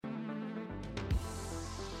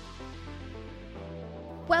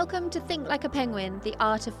Welcome to Think Like a Penguin, the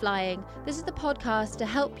art of flying. This is the podcast to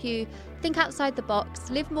help you think outside the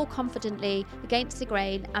box, live more confidently against the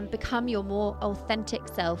grain, and become your more authentic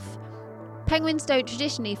self. Penguins don't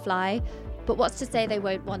traditionally fly, but what's to say they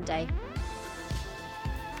won't one day?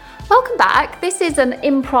 Welcome back. This is an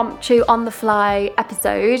impromptu on-the-fly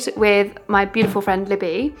episode with my beautiful friend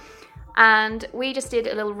Libby, and we just did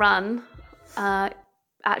a little run.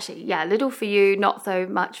 Little for you, not so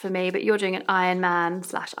much for me, but you're doing an Ironman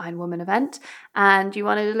 / Ironwoman event and you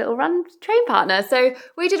wanted a little run train partner. So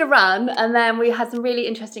we did a run and then we had some really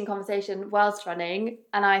interesting conversation whilst running,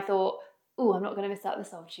 and I thought, I'm not going to miss out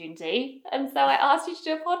this opportunity. And so I asked you to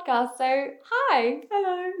do a podcast. So hi.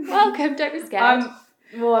 Hello. Welcome. Don't be scared.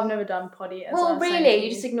 I've never done potty. You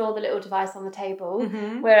just ignore the little device on the table.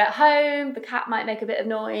 Mm-hmm. We're at home. The cat might make a bit of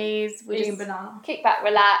noise. We eating just a banana. Kick back,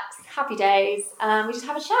 relax, happy days. We just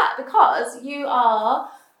have a chat because you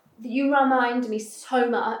remind me so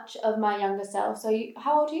much of my younger self. So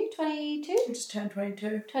how old are you? 22? I just turned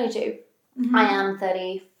 22. 22. Mm-hmm. I am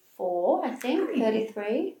 34, I think.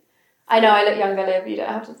 33. I know I look younger, Liv. You don't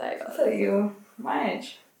have to say it. I thought you were my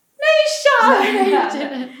age. No, you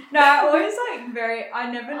shut. No, I always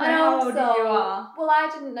I never know how old you are. Well, I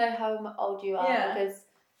didn't know how old you are because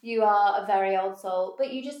you are a very old soul.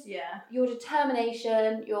 But you just, your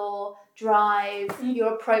determination, your drive,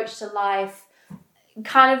 your approach to life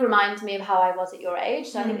kind of reminds me of how I was at your age.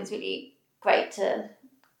 So I think it's really great to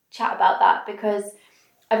chat about that because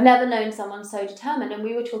I've never known someone so determined. And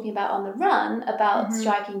we were talking about on the run about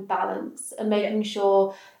striking balance and making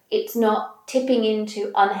sure it's not tipping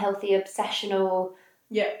into unhealthy obsessional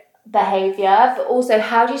behaviour, but also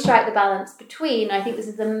how do you strike the balance between, I think this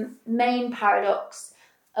is the main paradox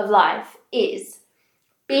of life, is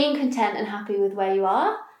being content and happy with where you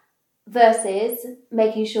are versus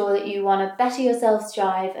making sure that you want to better yourself,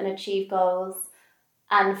 strive and achieve goals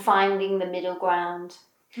and finding the middle ground.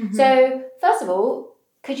 Mm-hmm. So first of all,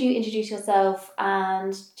 could you introduce yourself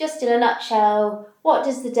and just in a nutshell, what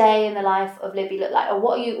does the day in the life of Libby look like? Or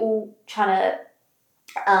what are you all trying to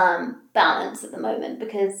balance at the moment?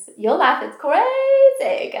 Because your life is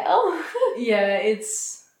crazy, girl. Yeah,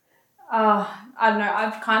 it's... I don't know.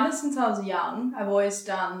 I've kind of, since I was young, I've always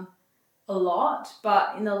done a lot.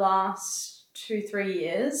 But in the last 2-3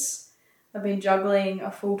 years, I've been juggling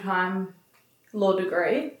a full-time law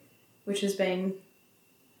degree, which has been,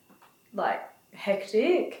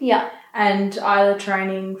 hectic. Yeah. And either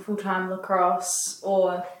training full-time lacrosse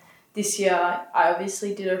or this year I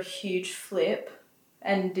obviously did a huge flip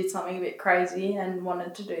and did something a bit crazy and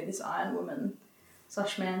wanted to do this Iron Woman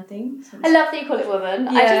 / man thing. I love that you call it woman.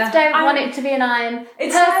 Yeah. I just don't want it to be an iron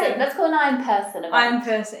person. Let's call it an iron person event. Iron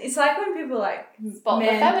person. It's like when people spot the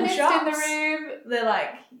feminists push-ups in the room. They're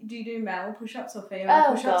like, do you do male push-ups or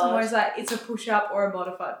female push-ups? God. I'm always like, it's a push-up or a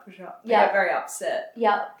modified push-up. Yeah. I get very upset.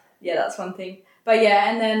 Yeah. Yeah, that's one thing. But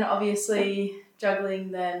and then obviously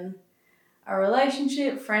juggling then a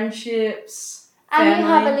relationship, friendships, and family. you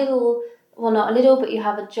have but you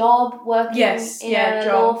have a job working in a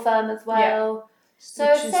law firm as well. Yeah. So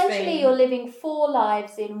which essentially you're living 4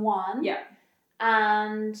 lives in one. Yeah.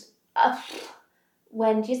 And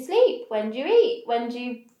when do you sleep? When do you eat? When do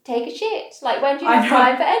you take a shit? When do you have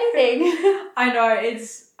time for anything? I know,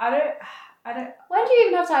 I don't... When do you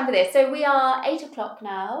even have time for this? So we are 8 o'clock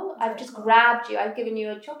now. I've just grabbed you. I've given you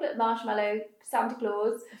a chocolate marshmallow Santa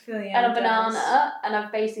Claus and a banana, and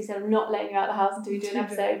I've basically said I'm not letting you out of the house until we do an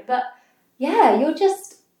episode. But yeah, you're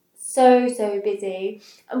just so busy.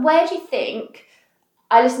 And where do you think?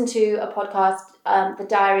 I listened to a podcast, The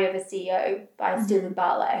Diary of a CEO by Stephen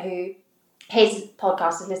Bartlett, who his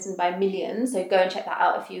podcast is listened by millions. So go and check that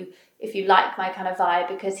out if you like my kind of vibe,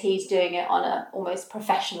 because he's doing it on a almost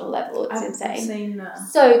professional level. It's insane. I've seen that.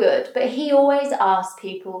 So good. But he always asks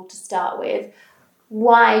people to start with,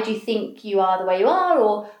 why do you think you are the way you are?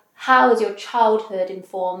 Or how has your childhood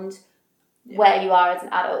informed where you are as an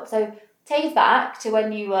adult? So take us back to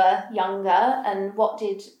when you were younger and what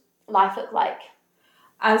did life look like?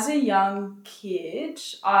 As a young kid,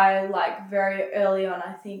 I very early on,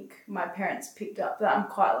 I think my parents picked up that I'm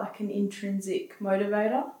quite an intrinsic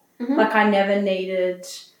motivator. Mm-hmm. I never needed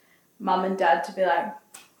mum and dad to be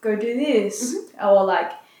go do this. Mm-hmm.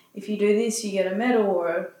 Or if you do this, you get a medal or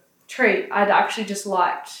a treat. I'd actually just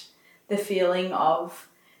liked the feeling of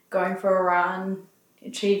going for a run,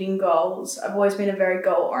 achieving goals. I've always been a very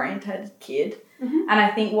goal-orientated kid. Mm-hmm. And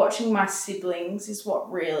I think watching my siblings is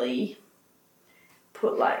what really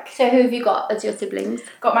put So who have you got as your siblings?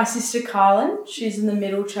 Got my sister Carlin. She's in the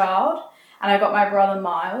middle child. And I got my brother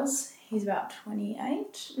Miles. He's about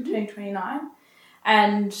 28, turning 29.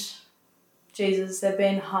 And, Jesus, they've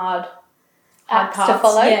been hard acts to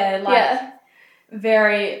follow. Yeah,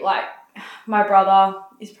 very, like, my brother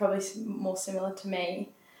is probably more similar to me.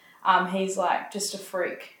 He's, like, just a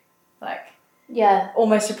freak, like,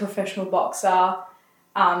 almost a professional boxer,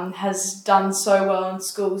 has done so well in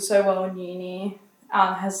school, so well in uni,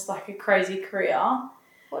 has, like, a crazy career.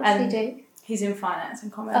 What does he do? He's in finance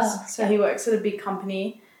and commerce. So he works at a big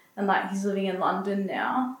company and, like, he's living in London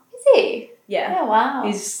now. Is he? Yeah. Yeah, wow.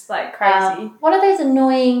 He's, like, crazy. One of those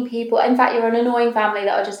annoying people. In fact, you're an annoying family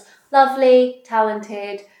that are just lovely,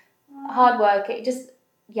 talented, hardworking. Just,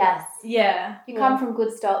 yes. Yeah. You come from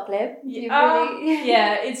good stock, Lib.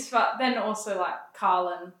 Yeah, it's fun. Then also, like,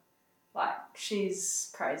 Carlin, like,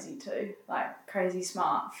 she's crazy too. Like, crazy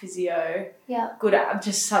smart, physio. Yeah. Good at,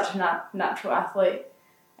 just such a natural athlete.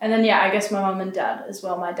 And then, I guess my mum and dad as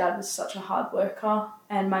well. My dad was such a hard worker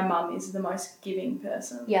and my mum is the most giving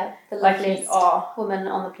person. Yeah, the loveliest woman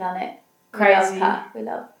on the planet. Crazy. We love her. We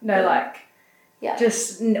love No, like,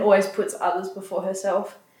 just always puts others before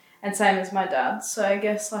herself. And same as my dad. So I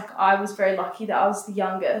guess, like, I was very lucky that I was the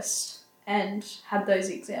youngest and had those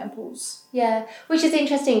examples. Yeah, which is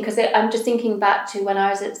interesting because I'm just thinking back to when I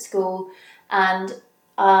was at school, and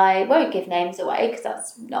I won't give names away because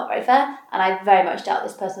that's not very fair, and I very much doubt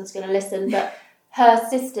this person's going to listen, but her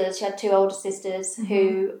sisters, she had two older sisters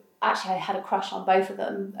who actually I had a crush on both of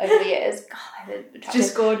them over the years. God, they were attractive.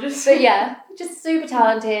 Just gorgeous. But yeah, just super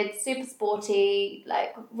talented, super sporty,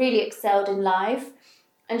 like really excelled in life.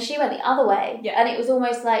 And she went the other way. Yeah. And it was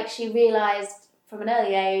almost like she realised from an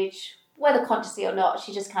early age, whether consciously or not,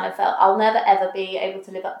 she just kind of felt, I'll never ever be able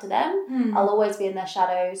to live up to them. I'll always be in their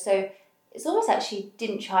shadow. So it's almost like she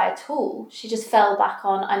didn't try at all. She just fell back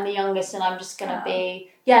on, I'm the youngest and I'm just going to be...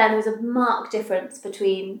 Yeah, and there was a marked difference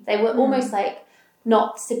between... They were almost like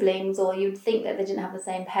not siblings, or you'd think that they didn't have the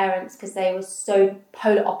same parents because they were so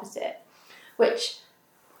polar opposite. Which,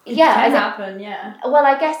 it can happen. Well,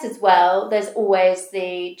 I guess as well, there's always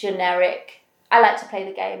the generic... I like to play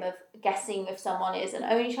the game of guessing if someone is an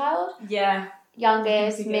only child. Yeah.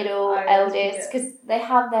 Youngest, middle, eldest, because they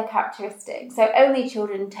have their characteristics. So only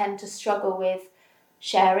children tend to struggle with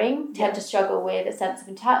sharing, tend to struggle with a sense of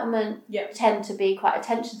entitlement, tend to be quite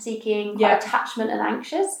attention-seeking, quite attachment and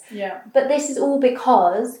anxious. Yeah. But this is all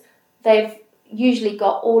because they've usually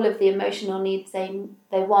got all of the emotional needs they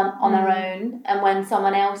want on their own, and when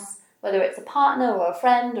someone else, whether it's a partner or a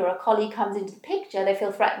friend or a colleague, comes into the picture, they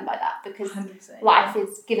feel threatened by that because 100%, life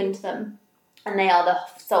is given to them. And they are the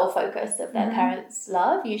sole focus of their parents'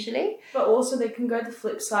 love, usually. But also they can go the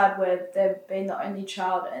flip side where they've been the only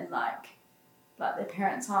child and, like their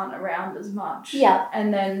parents aren't around as much. Yeah.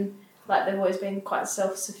 And then, like, they've always been quite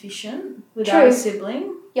self-sufficient without a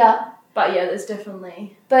sibling. Yeah. But, there's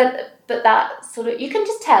definitely... But that sort of... You can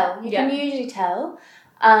just tell. You can usually tell.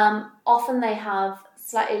 Often they have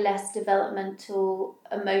slightly less developmental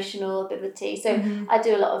emotional ability. So I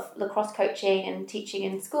do a lot of lacrosse coaching and teaching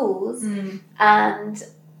in schools, and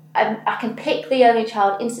I can pick the only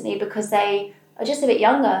child instantly because they are just a bit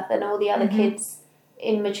younger than all the other kids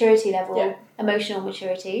in maturity level, emotional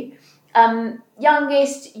maturity.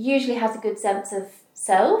 Youngest usually has a good sense of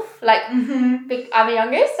self. Like, I'm the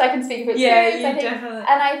youngest, I can speak for experience. Yeah, definitely.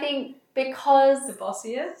 And I think because... The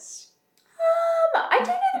bossiest? I don't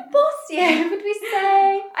know if bossy, would we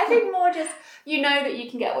say? I think more just, you know that you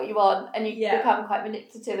can get what you want and you become quite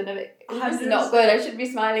manipulative and a bit, this is not good, I shouldn't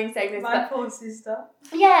be smiling saying this. My poor sister.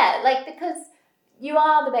 Yeah, like, because you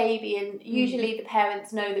are the baby and usually the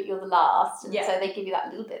parents know that you're the last, and so they give you that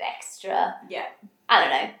little bit extra. Yeah. I don't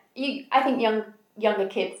know. I think younger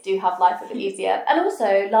kids do have life a bit easier. And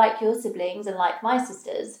also, like your siblings and like my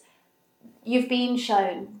sisters, you've been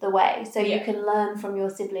shown the way, so you can learn from your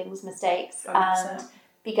siblings' mistakes 100%. And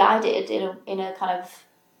be guided in a kind of,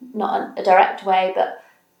 not a direct way, but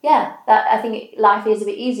that I think life is a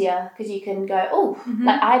bit easier because you can go,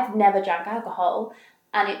 like, I've never drank alcohol,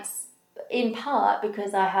 and it's in part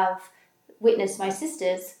because I have witnessed my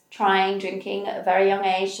sisters trying drinking at a very young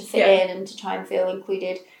age to fit in and to try and feel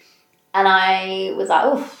included, and I was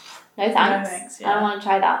like, no thanks. I don't want to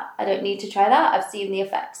try that. I don't need to try that. I've seen the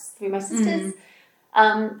effects through my sisters.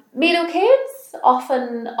 Middle kids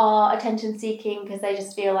often are attention seeking because they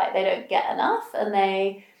just feel like they don't get enough, and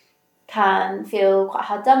they can feel quite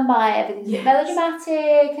hard done by. Everything's a bit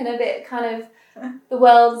melodramatic and a bit kind of the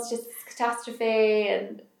world's just catastrophe,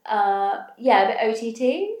 and a bit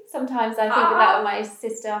OTT. Sometimes I think about my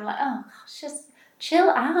sister. I'm like, oh gosh, just chill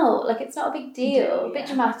out. Like, it's not a big deal. A bit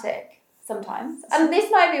dramatic. Sometimes. And this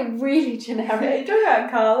might be really generic. Are you talking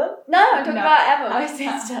about Carlin? No, I'm talking about Emma, my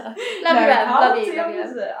sister. Love you, Em.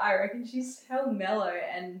 Love you. I reckon she's hell mellow,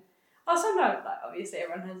 and sometimes, like, obviously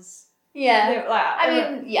everyone has Yeah.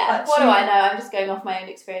 Like, like what do I know? I'm just going off my own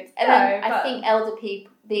experience. And then I think elder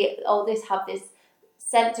people, the oldest, have this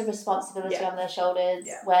sense of responsibility on their shoulders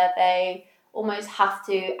where they almost have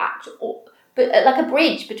to act, but like a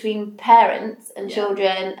bridge between parents and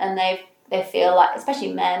children, and they feel like,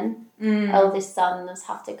 especially men, eldest sons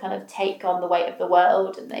have to kind of take on the weight of the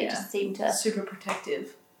world, and they just seem to... Super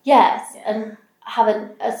protective. Yes, and have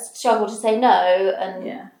a struggle to say no,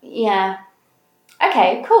 and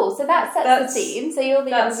Okay, cool. So that sets the scene. So you're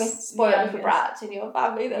the youngest spoiled little brat in your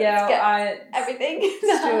family that gets everything.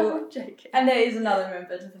 Still joking. And there is another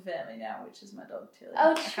member to the family now, which is my dog Tilly.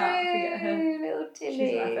 Oh, I can't forget her. Little Tilly.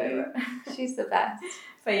 She's my favourite. She's the best.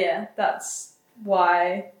 But yeah, that's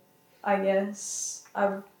why I guess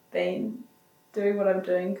I've been doing what I'm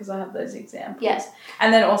doing, because I have those examples. Yes.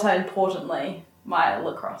 And then also, importantly, my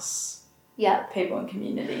lacrosse people and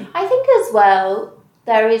community. I think as well,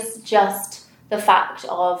 there is just the fact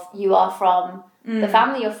of you are from the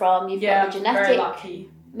family you're from, you've got the genetic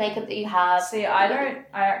makeup that you have. See, I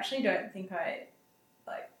actually don't think I,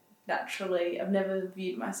 naturally, I've never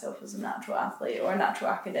viewed myself as a natural athlete or a natural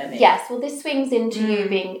academic. Yes, well, this swings into you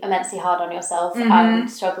being immensely hard on yourself and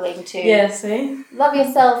struggling to love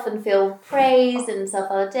yourself and feel praise and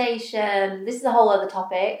self-validation. This is a whole other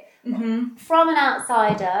topic. From an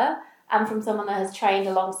outsider... and from someone that has trained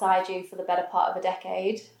alongside you for the better part of a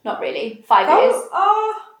decade. Not really. 5 years.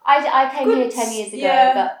 I came here 10 years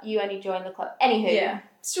ago, but you only joined the club. Anywho. Yeah,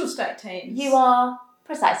 still state teams. You are,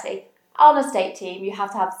 precisely, on a state team. You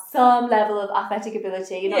have to have some level of athletic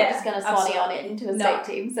ability. You're not just going to swanny on it into a state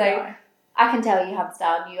team. So I can tell you, hands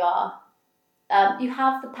down, you are, you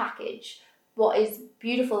have the package. What is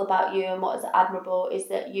beautiful about you and what is admirable is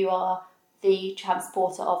that you are the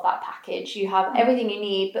transporter of that package. You have everything you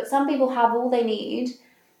need, but some people have all they need.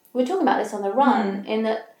 We're talking about this on the run, in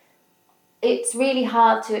that it's really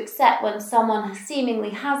hard to accept when someone seemingly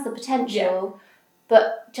has the potential,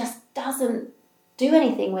 but just doesn't do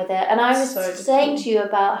anything with it. And I was saying to you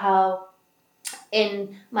about how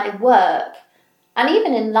in my work, and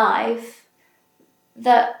even in life,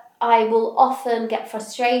 that I will often get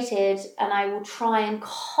frustrated and I will try and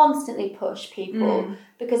constantly push people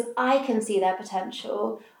because I can see their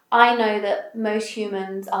potential. I know that most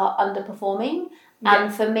humans are underperforming,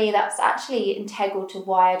 and for me that's actually integral to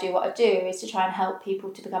why I do what I do, is to try and help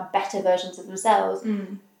people to become better versions of themselves.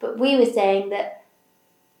 But we were saying that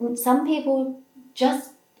some people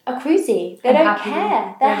just are cruisy. They don't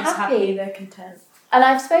care. They're happy. They're content. And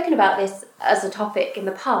I've spoken about this as a topic in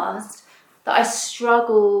the past, that I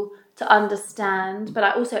struggle to understand, but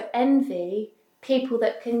I also envy people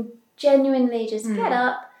that can genuinely just get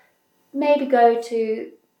up, maybe go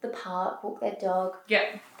to the park, walk their dog.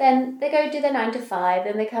 Then they go do their 9 to 5,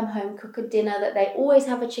 then they come home, cook a dinner that they always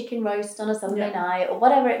have a chicken roast on a Sunday night or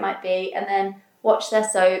whatever it might be, and then watch their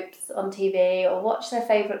soaps on TV or watch their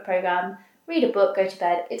favourite programme, read a book, go to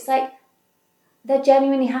bed. It's like they're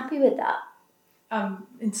genuinely happy with that.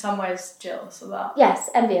 In some ways jealous of that. Yes,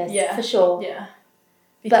 envious, for sure. Yeah.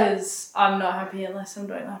 Because I'm not happy unless I'm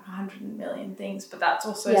doing 100 million things, but that's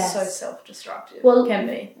also so self-destructive. Well, can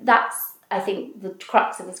be. That's, I think, the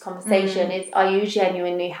crux of this conversation is, are you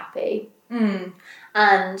genuinely happy?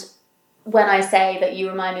 And when I say that you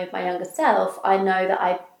remind me of my younger self, I know that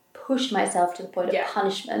I pushed myself to the point of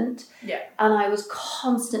punishment. And I was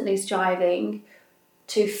constantly striving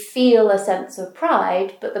to feel a sense of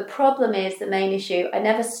pride, but the problem is, the main issue, I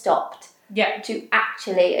never stopped to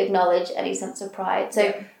actually acknowledge any sense of pride.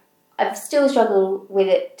 So I've still struggled with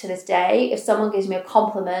it to this day. If someone gives me a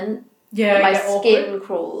compliment, my skin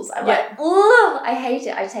crawls. I'm like, ugh, I hate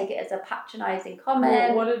it. I take it as a patronising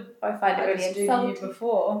comment. What did I find it really insulting. Do to you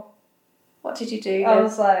before? What did you do? I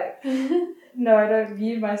was like, no, I don't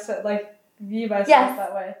view myself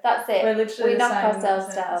that way. That's it. We're literally we knock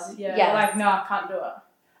ourselves down. Yeah, like, no, I can't do it.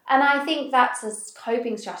 And I think that's a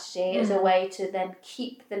coping strategy, as a way to then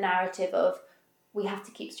keep the narrative of, we have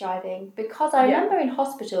to keep striving. Because I remember in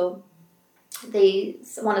hospital,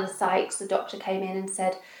 one of the psychs, the doctor came in and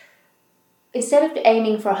said, instead of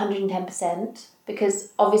aiming for 110%,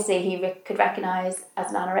 because obviously he could recognise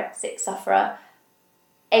as an anorexic sufferer,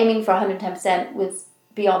 aiming for 110% was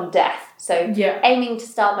beyond death. So aiming to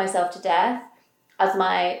starve myself to death as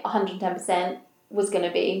my 110% was going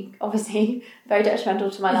to be obviously very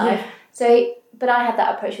detrimental to my life. So, but I had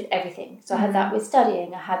that approach with everything. So I had that with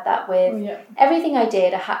studying. I had that with everything I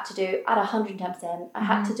did. I had to do at 110%. I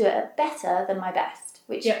had to do it better than my best,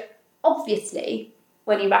 which obviously,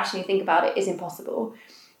 when you rationally think about it, is impossible.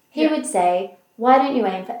 He would say, why don't you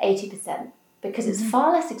aim for 80%? Because it's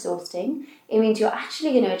far less exhausting. It means you're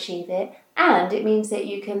actually going to achieve it. And it means that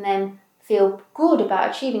you can then feel good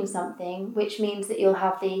about achieving something, which means that you'll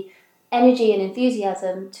have the energy and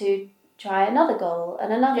enthusiasm to try another goal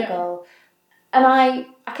and another goal. And I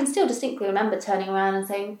can still distinctly remember turning around and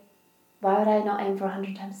saying, why would I not aim for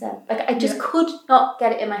 110%? Like, I just could not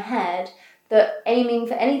get it in my head that aiming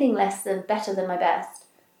for anything less than better than my best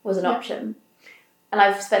was an option. And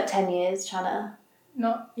I've spent 10 years trying to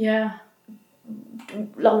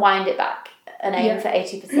wind it back and aim for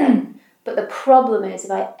 80%. But the problem is,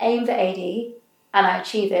 if I aim for 80 and I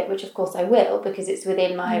achieve it, which of course I will because it's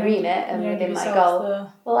within my remit and within my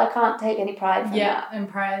goal, well, I can't take any pride from that. Yeah, and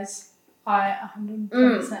praise. I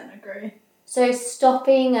 100% agree. So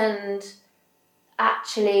stopping and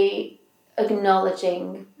actually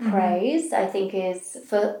acknowledging praise, I think, is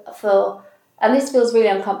for and this feels really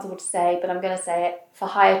uncomfortable to say, but I'm going to say it, for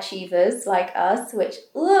high achievers like us, which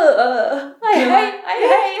I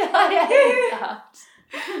hate that.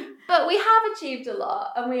 But we have achieved a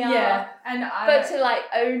lot, and we are. But to like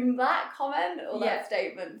own that comment or that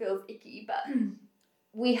statement feels icky. But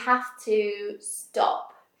we have to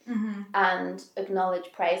stop and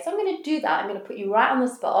acknowledge praise. So I'm going to do that. I'm going to put you right on the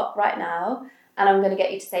spot right now, and I'm going to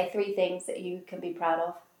get you to say 3 things that you can be proud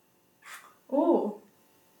of. Ooh.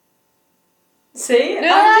 See?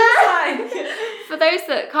 I'm just like... For those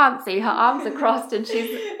that can't see, her arms are crossed and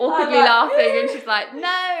she's awkwardly laughing, and she's like,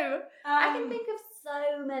 no, I can think of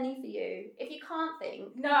so many for you. If you can't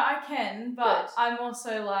think. No, I can, but good. I'm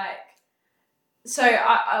also like... So,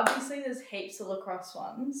 obviously there's heaps of lacrosse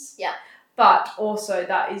ones. Yeah. But also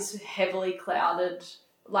that is heavily clouded.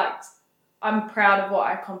 Like, I'm proud of what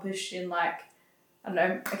I accomplished in, like, I don't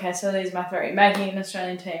know, okay, so these are my 3. Making an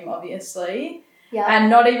Australian team, obviously. Yeah. And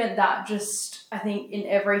not even that, just I think in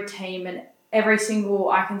every team and every single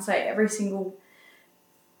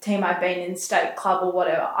team I've been in, state, club or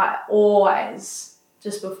whatever, I always,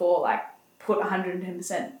 just before, like, put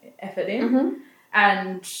 110% effort in.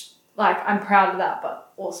 And, like, I'm proud of that,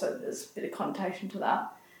 but also there's a bit of connotation to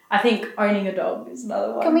that. I think owning a dog is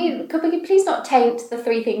another one. Could we please not taint the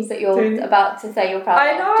 3 things that you're about to say you're proud of?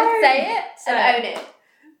 I know. Just say it and own it.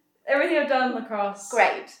 Everything I've done in lacrosse.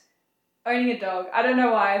 Great. Owning a dog. I don't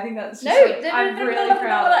know why. I think that's just I'm really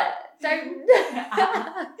proud of it. Don't.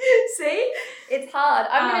 See? It's hard.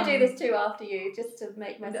 I'm going to do this too after you, just to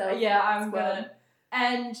make myself I'm going to.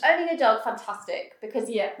 And owning a dog, fantastic. Because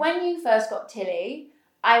when you first got Tilly,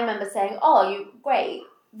 I remember saying, great.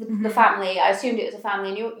 The family, I assumed it was a family,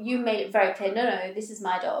 and you made it very clear, no, this is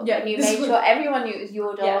my dog. And you made sure everyone knew it was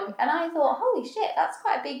your dog. And I thought, holy shit, that's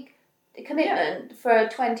quite a big commitment for a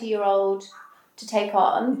 20-year-old to take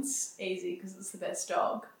on. It's easy because it's the best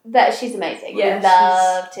dog. That she's amazing. Yeah, we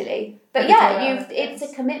love Tilly. But it's a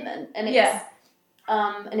commitment, and it's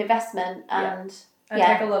an investment, and I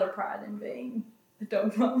take a lot of pride in being a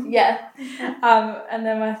dog mom. Yeah. And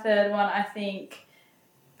then my 3rd one, I think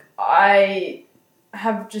I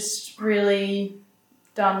have just really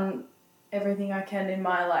done everything I can in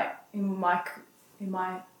my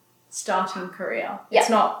starting career. Yeah. It's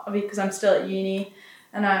not because I'm still at uni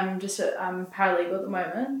and I'm paralegal at the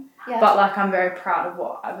moment. Yeah. But like I'm very proud of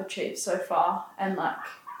what I've achieved so far and like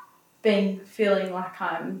feeling like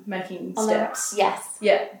I'm making steps. Yes.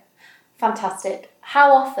 Yeah. Fantastic.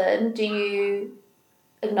 How often do you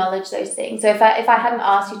acknowledge those things? So if I hadn't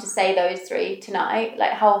asked you to say those 3 tonight,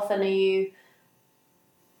 like how often are you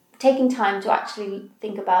taking time to actually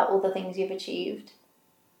think about all the things you've achieved?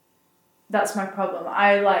 That's my problem.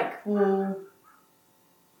 I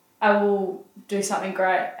will do something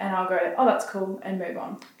great and I'll go, oh, that's cool, and move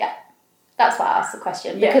on. Yeah. That's why I asked the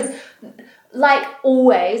question. Because like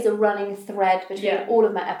always, the running thread between all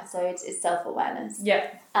of my episodes is self-awareness.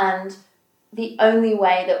 Yeah. And the only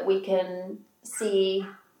way that we can see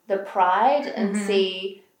the pride and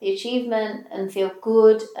see the achievement and feel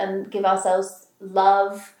good and give ourselves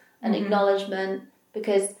love and acknowledgement,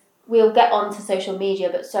 because we'll get onto social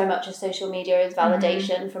media, but so much of social media is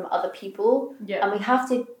validation from other people. Yeah. And we have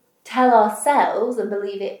to tell ourselves and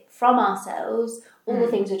believe it from ourselves all the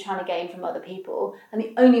things we're trying to gain from other people. And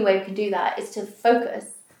the only way we can do that is to focus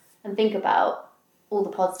and think about all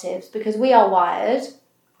the positives, because we are wired,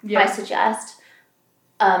 I suggest,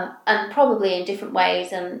 and probably in different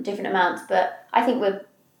ways and different amounts, but I think we're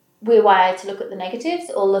wired to look at the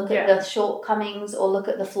negatives or look at the shortcomings or look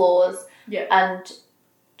at the flaws and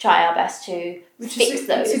try our best to fix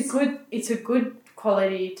those. It's a good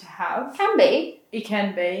quality to have. Can be. It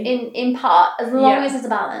can be. In part, as long as there's a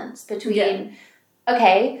balance between,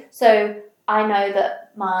 okay, so I know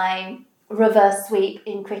that my reverse sweep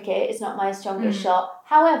in cricket is not my strongest shot.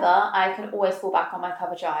 However, I can always fall back on my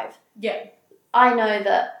cover drive. Yeah. I know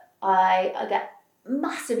that I get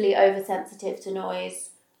massively oversensitive to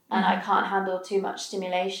noise and I can't handle too much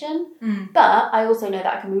stimulation. But I also know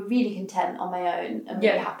that I can be really content on my own and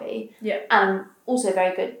really happy. Yeah. And also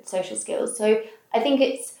very good social skills. So I think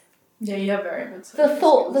it's... Yeah, you have very good social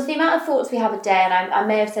skills. The amount of thoughts we have a day, and I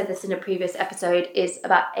may have said this in a previous episode, is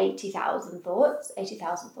about 80,000 thoughts.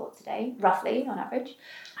 80,000 thoughts a day, roughly, on average.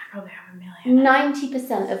 I probably have 1 million.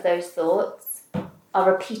 90% of those thoughts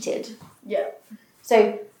are repeated. Yeah.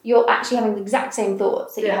 So you're actually having the exact same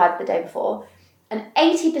thoughts that you had the day before. And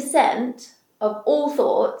 80% of all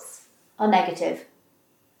thoughts are negative.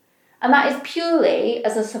 And that is purely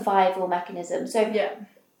as a survival mechanism. So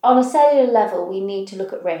on a cellular level, we need to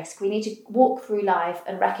look at risk. We need to walk through life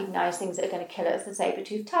and recognise things that are going to kill us. The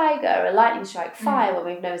saber-toothed tiger, a lightning strike, fire when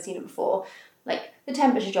we've never seen it before. Like the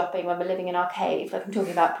temperature dropping when we're living in our cave. Like I'm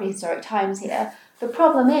talking about prehistoric times here. The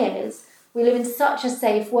problem is we live in such a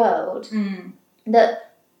safe world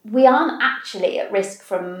that we aren't actually at risk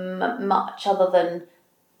from much other than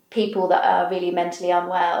people that are really mentally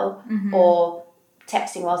unwell or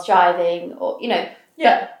texting whilst driving or, you know.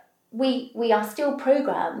 Yeah. We are still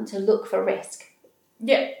programmed to look for risk.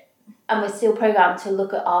 Yeah. And we're still programmed to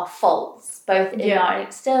look at our faults, both in our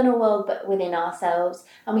external world but within ourselves.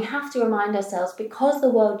 And we have to remind ourselves, because the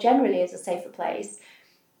world generally is a safer place,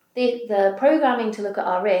 the programming to look at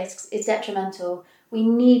our risks is detrimental. We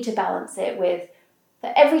need to balance it with,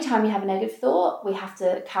 for every time you have a negative thought, we have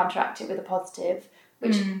to counteract it with a positive,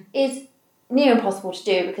 which is near impossible to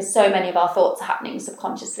do because so many of our thoughts are happening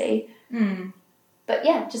subconsciously. But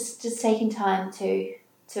yeah, just taking time to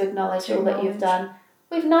acknowledge all that you've done.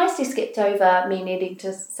 We've nicely skipped over me needing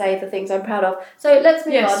to say the things I'm proud of. So let's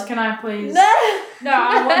move on. Yes, can I please? No! No,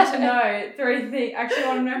 I want to know 3 things. Actually, I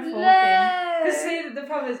want to know 4 things. Because see, the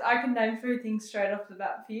problem is I can name 3 things straight off the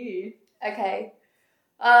bat for you. Okay.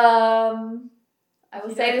 I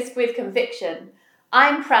will say this with conviction.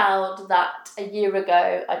 I'm proud that a year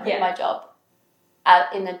ago I quit my job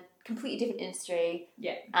in a completely different industry.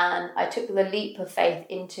 Yeah. And I took the leap of faith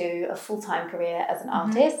into a full-time career as an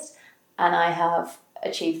artist, and I have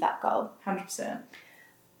achieved that goal. 100%.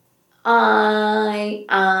 I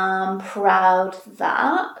am proud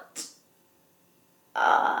that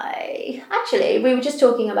we were just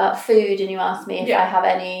talking about food, and you asked me if I have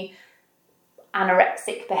any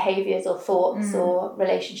anorexic behaviours or thoughts or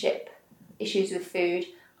relationship issues with food.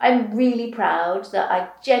 I'm really proud that I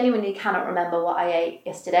genuinely cannot remember what I ate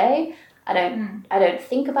yesterday. I don't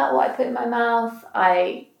think about what I put in my mouth.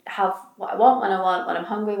 I have what I want, when I'm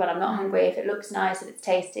hungry, when I'm not hungry, if it looks nice, if it's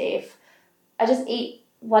tasty. If I just eat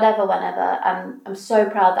whatever, whenever. And I'm so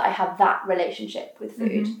proud that I have that relationship with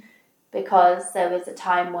food, because there was a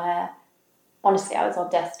time where, honestly, I was on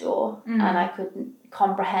death's door and I couldn't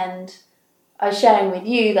comprehend. I was sharing with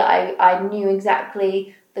you that I knew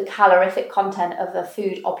exactly the calorific content of a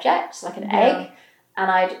food object, like an egg, and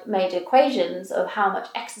I'd made equations of how much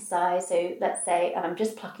exercise, so let's say, and I'm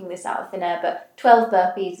just plucking this out of thin air, but 12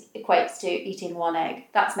 burpees equates to eating 1 egg.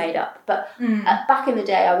 That's made up. But back in the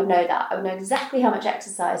day, I would know that. I would know exactly how much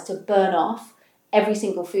exercise to burn off every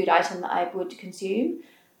single food item that I would consume.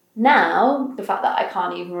 Now, the fact that I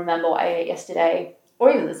can't even remember what I ate yesterday, or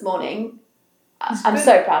even this morning, I'm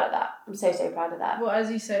so proud of that. I'm so proud of that. Well, as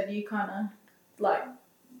you said, you kind of, like,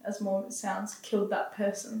 as more it sounds, killed that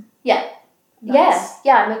person. Yeah. Nice.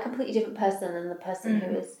 Yeah, I'm a completely different person than the person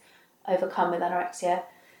who is overcome with anorexia.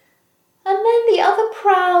 And then the other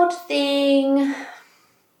proud thing,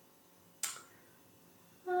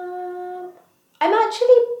 I'm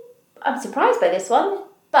surprised by this one,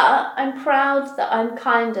 but I'm proud that I'm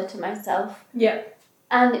kinder to myself. Yeah.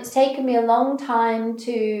 And it's taken me a long time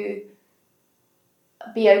to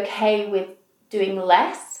be okay with doing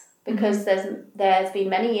less, because there's been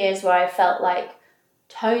many years where I felt like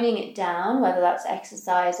toning it down, whether that's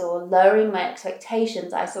exercise or lowering my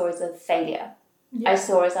expectations, I saw as a failure. Yeah. I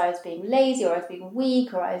saw as I was being lazy, or I was being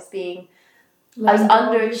weak, or I was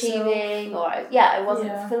underachieving, or I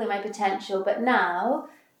wasn't fulfilling my potential. But now,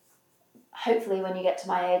 hopefully when you get to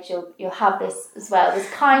my age, you'll have this as well, this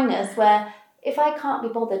kindness where if I can't be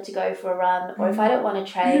bothered to go for a run, or if I don't want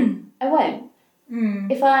to train, I won't.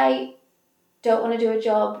 If I don't want to do a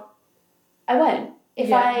job, I won't.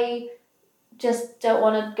 If I just don't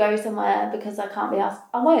want to go somewhere because I can't be asked,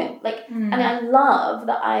 I won't. And I love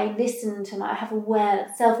that I listen to I have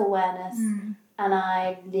self-awareness, and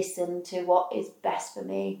I listen to what is best for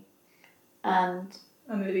me. And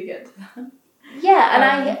I'm going to get to that.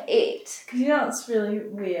 Yeah, and because you know it's really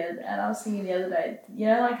weird, and I was thinking the other day, you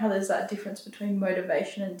know, like how there's that difference between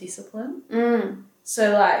motivation and discipline.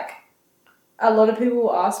 So like, a lot of people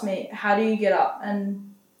will ask me, how do you get up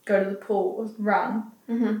and go to the pool or run?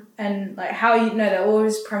 And like how you know, they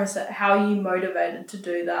always premise it, how are you motivated to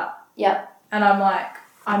do that? Yeah. And I'm like,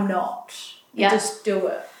 I'm not. You just do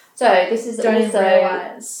it. So this is Don't also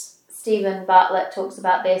realise. Stephen Bartlett talks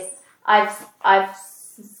about this. I've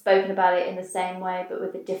spoken about it in the same way but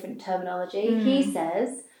with a different terminology. He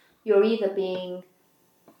says you're either being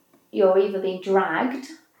dragged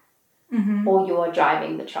or you're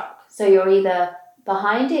driving the truck. So you're either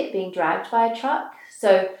behind it being dragged by a truck.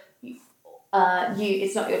 So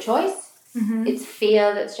it's not your choice. It's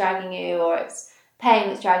fear that's dragging you, or it's pain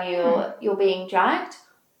that's dragging you, or you're being dragged,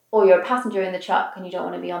 or you're a passenger in the truck and you don't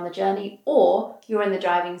want to be on the journey, or you're in the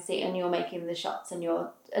driving seat and you're making the shots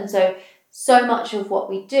and so much of what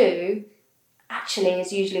we do actually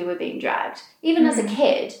is usually we're being dragged. Even as a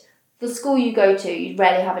kid, the school you go to, you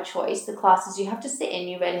rarely have a choice. The classes you have to sit in,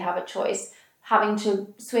 you rarely have a choice. Having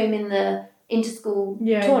to swim in the inter-school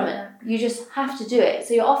tournament, you just have to do it.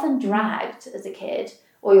 So you're often dragged as a kid,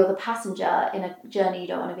 or you're the passenger in a journey you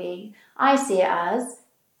don't want to be. I see it as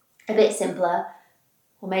a bit simpler,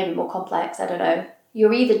 or maybe more complex, I don't know.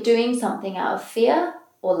 You're either doing something out of fear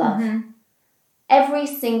or love. Every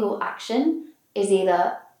single action is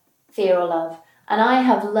either fear or love. And I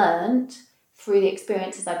have learned through the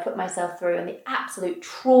experiences I put myself through and the absolute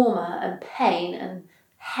trauma and pain and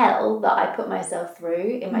hell that I put myself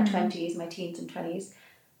through in my 20s, my teens and 20s,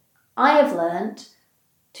 I have learned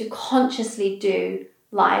to consciously do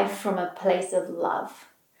life from a place of love.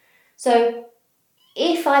 So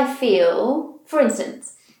if I feel, for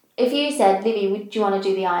instance, if you said, Libby, do you want to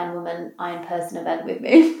do the Iron Person event with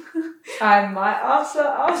me? I might ask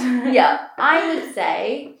that. Yeah, I would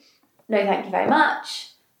say, no thank you very much,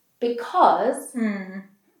 because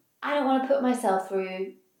I don't want to put myself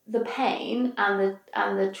through the pain and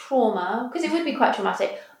the trauma, because it would be quite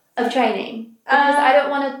traumatic, of training. Because I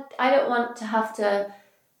don't want to have to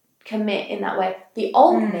commit in that way. The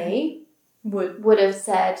old me would have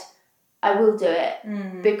said, I will do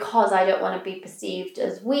it because I don't want to be perceived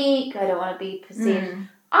as weak. I don't want to be perceived.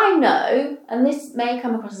 I know, and this may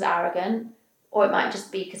come across as arrogant, or it might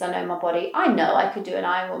just be because I know my body. I know I could do an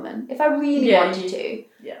Iron Woman if I really wanted to.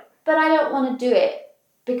 Yeah. But I don't want to do it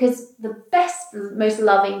because the best, most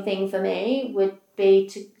loving thing for me would be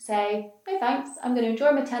to say, no thanks, I'm going to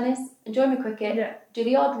enjoy my tennis, enjoy my cricket, do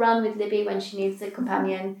the odd run with Libby when she needs a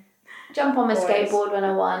companion, jump on my skateboard when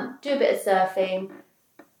I want, do a bit of surfing,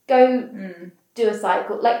 go do a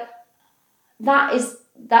cycle. Like,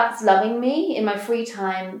 that's loving me in my free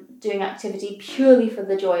time, doing activity purely for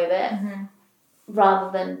the joy of it,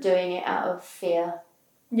 rather than doing it out of fear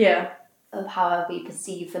of how I'll be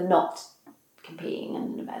perceived for not competing in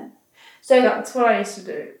an event. So that's what I used to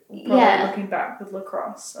do. Probably looking back with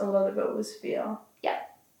lacrosse, a lot of it was fear.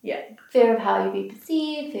 Yeah. Fear of how you'll be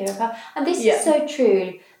perceived, fear of how... And this is so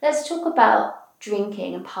true. Let's talk about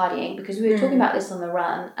drinking and partying, because we were talking about this on the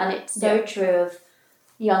run, and it's so true of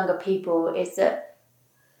younger people, is that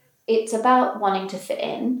it's about wanting to fit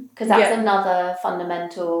in, because that's another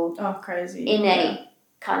fundamental innate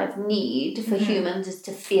kind of need for humans, is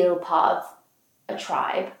to feel part of a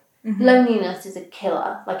tribe. Loneliness is a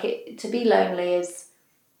killer. Like, to be lonely is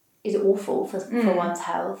awful for one's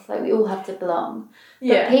health. Like, we all have to belong.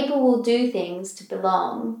 But people will do things to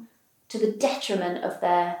belong to the detriment of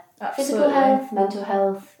their physical health, mental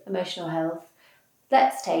health, emotional health.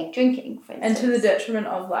 Let's take drinking, for instance. And to the detriment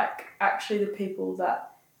of, like, actually the people that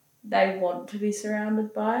they want to be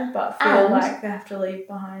surrounded by, but feel like they have to leave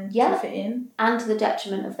behind to fit in. And to the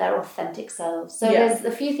detriment of their authentic selves. So there's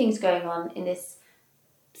a few things going on in this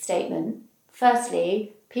statement.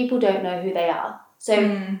 Firstly, people don't know who they are.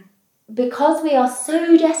 So because we are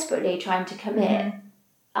so desperately trying to commit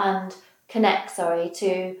and connect,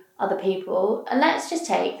 to other people, and let's just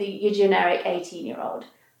take your generic 18-year-old.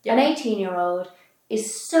 An 18-year-old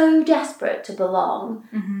is so desperate to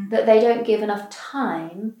belong that they don't give enough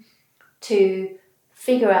time to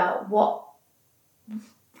figure out what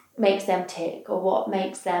makes them tick or what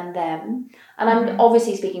makes them them. And I'm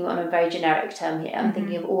obviously speaking on a very generic term here. I'm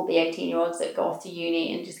thinking of all the 18-year-olds that go off to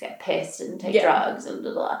uni and just get pissed and take drugs and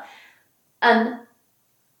blah, blah. And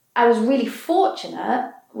I was really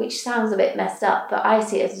fortunate, which sounds a bit messed up, but I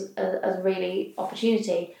see it as a really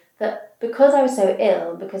opportunity, that because I was so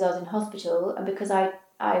ill, because I was in hospital, and because I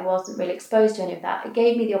wasn't really exposed to any of that, it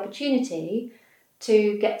gave me the opportunity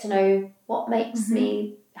to get to know what makes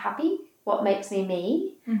me happy, what makes me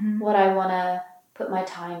me, what I want to put my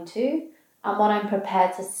time to, and what I'm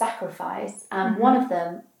prepared to sacrifice. And one of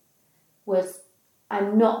them was,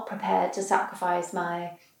 I'm not prepared to sacrifice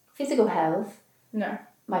my physical health,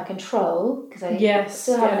 my control, because I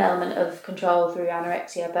still have an element of control through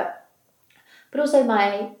anorexia, but also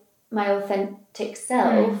my my authentic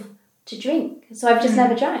self to drink. So I've just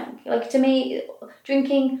never drank. Like, to me,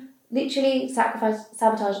 drinking literally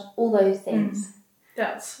sabotage all those things.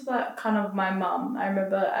 That's that kind of my mum. I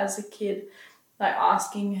remember as a kid, like,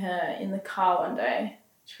 asking her in the car one day,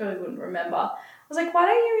 she probably wouldn't remember. I was like, why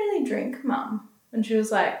don't you really drink, Mum? And she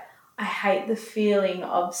was like, I hate the feeling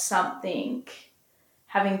of something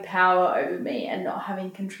having power over me and not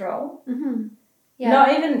having control. Mm-hmm. Yeah.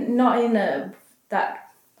 Not in a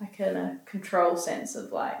control sense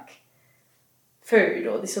of like food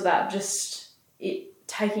or this or that, just it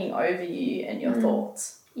taking over you and your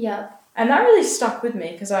thoughts. Yeah. And that really stuck with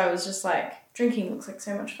me because I was just like, drinking looks like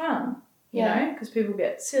so much fun, you know, because people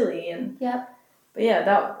get silly and... Yeah. But yeah,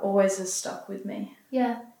 that always has stuck with me.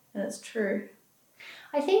 Yeah. And it's true.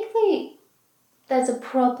 I think there's a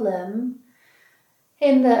problem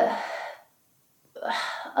in that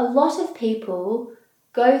a lot of people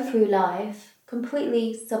go through life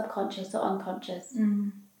completely subconscious or unconscious.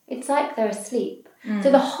 It's like they're asleep.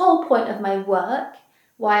 So the whole point of my work,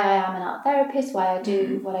 why I am an art therapist, why I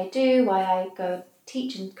do what I do, why I go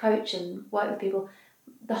teach and coach and work with people,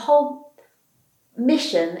 the whole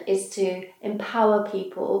mission is to empower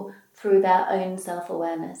people through their own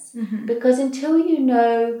self-awareness. Because until you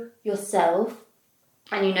know yourself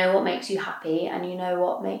and you know what makes you happy and you know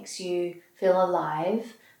what makes you feel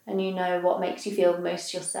alive and you know what makes you feel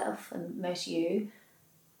most yourself and most you're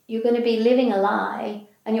going to be living a lie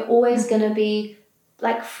and you're always going to be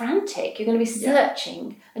like frantic. You're going to be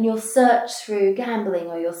searching and you'll search through gambling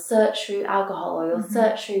or you'll search through alcohol or you'll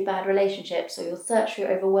search through bad relationships or you'll search through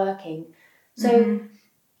overworking. So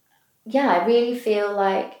yeah, I really feel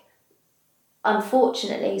like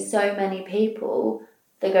unfortunately so many people,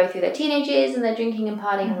 they go through their teenage years and they're drinking and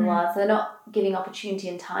partying all the while, so they're not giving opportunity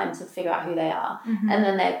and time to figure out who they are. And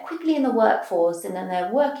then they're quickly in the workforce and then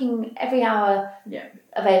they're working every hour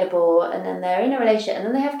available and then they're in a relationship and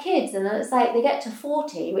then they have kids and then it's like they get to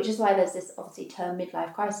 40, which is why there's this obviously term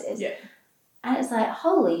midlife crisis. And it's like,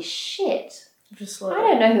 holy shit, I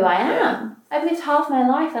don't know who I am. I've lived half my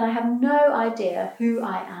life and I have no idea who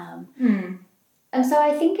I am. And so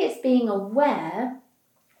I think it's being aware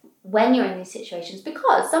when you're in these situations,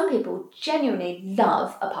 because some people genuinely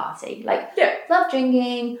love a party, like love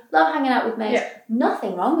drinking, love hanging out with mates.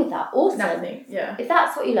 Nothing wrong with that. Awesome. Nothing. If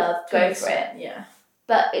that's what you love, go for it.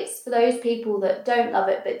 But it's for those people that don't love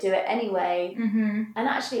it but do it anyway. And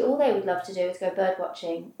actually all they would love to do is go bird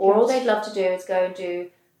watching, or all they'd love to do is go and do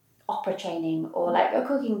opera training or like a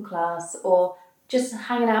cooking class or just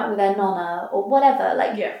hanging out with their nonna or whatever.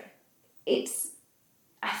 Like it's...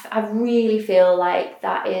 I really feel like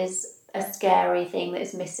that is a scary thing that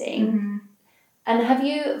is missing. And have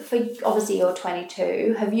you, obviously you're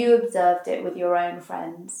 22, have you observed it with your own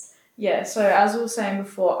friends? Yeah, so as we were saying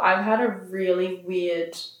before, I've had a really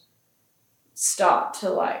weird start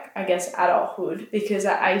to like, I guess, adulthood, because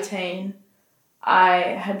at 18, I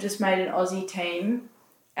had just made an Aussie team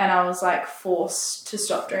and I was like forced to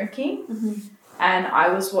stop drinking. And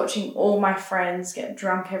I was watching all my friends get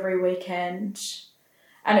drunk every weekend.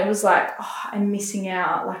 And it was like, I'm missing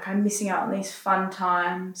out. Like, I'm missing out on these fun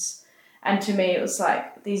times. And to me, it was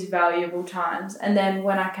like these valuable times. And then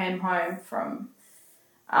when I came home from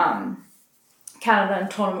Canada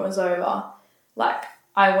and tournament was over, like,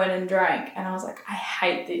 I went and drank. And I was like, I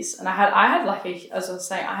hate this. And I had like, as I was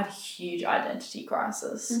saying, I had a huge identity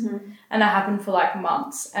crisis. And that happened for like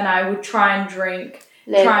months. And I would try and drink...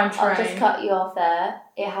 Liv, I'll just cut you off there.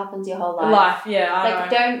 It happens your whole life. I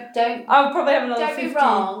know. Don't. I'll probably have another 50. Don't be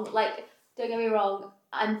wrong. Like, don't get me wrong.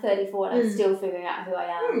 I'm 34 and I'm still figuring out who I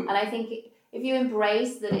am. And I think if you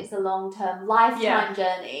embrace that it's a long-term, lifetime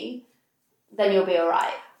journey, then you'll be all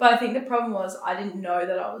right. But I think the problem was I didn't know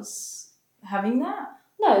that I was having that.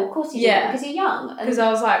 No, of course you didn't, because you're young. Because I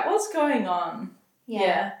was like, what's going on?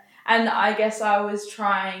 Yeah. And I guess I was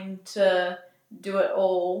trying to do it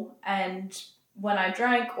all, and when I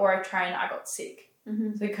drank or I trained, I got sick.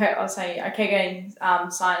 So I was saying I kept getting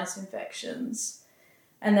sinus infections.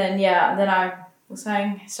 And then, then I was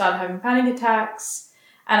saying, started having panic attacks.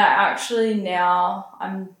 And I actually now,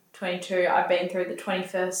 I'm 22, I've been through the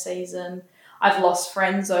 21st season. I've lost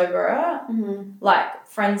friends over it. Like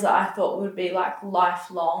friends that I thought would be like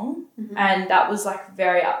lifelong. And that was like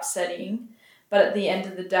very upsetting. But at the end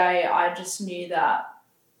of the day, I just knew that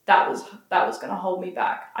was going to hold me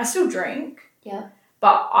back. I still drink. Yeah.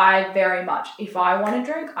 But I very much, if I want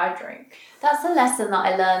to drink, I drink. That's a lesson that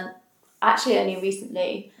I learned actually only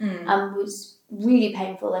recently and was really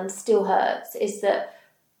painful and still hurts, is that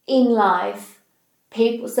in life,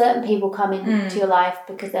 certain people come into your life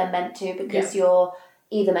because they're meant to, because you're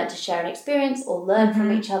either meant to share an experience or learn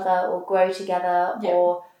from each other or grow together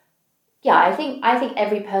or I think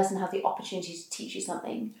every person has the opportunity to teach you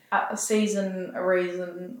something. A season, a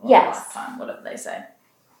reason, or yes. a lifetime, whatever they say.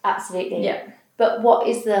 Absolutely. Yeah. But what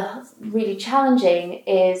is the really challenging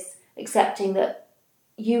is accepting that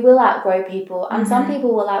you will outgrow people, and some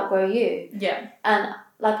people will outgrow you. Yeah. And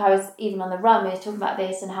like I was even on the run, we were talking about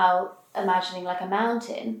this and how imagining like a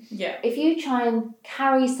mountain. Yeah. If you try and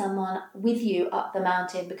carry someone with you up the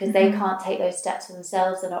mountain because they can't take those steps for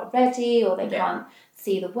themselves, they're not ready, or they can't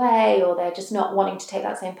see the way, or they're just not wanting to take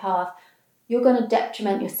that same path, you're going to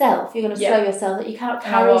detriment yourself. You're going to slow yourself. That you cannot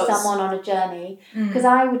carry someone on a journey. Because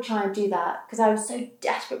I would try and do that because I was so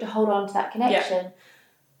desperate to hold on to that connection. Yeah.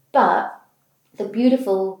 But the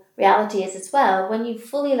beautiful reality is as well, when you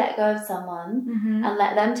fully let go of someone and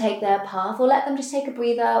let them take their path, or let them just take a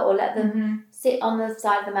breather, or let them sit on the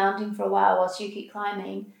side of the mountain for a while whilst you keep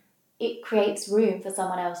climbing, it creates room for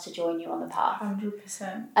someone else to join you on the path.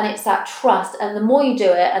 100%. And it's that trust. And the more you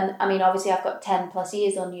do it, and I mean, obviously I've got 10 plus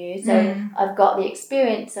years on you, so I've got the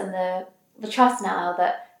experience and the trust now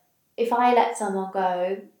that if I let someone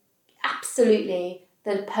go, absolutely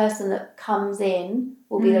the person that comes in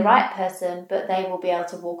will be the right person, but they will be able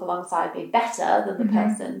to walk alongside me better than the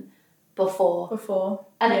person before.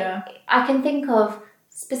 And I can think of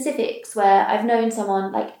specifics where I've known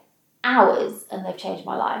someone like hours and they've changed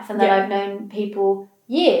my life, and then I've known people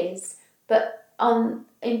years, but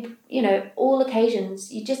in all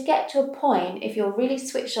occasions you just get to a point, if you're really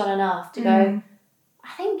switched on enough, to go,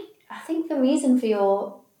 I think the reason for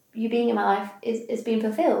you being in my life is being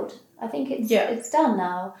fulfilled. I think it's done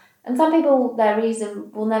now. And some people, their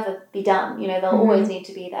reason will never be done. They'll always need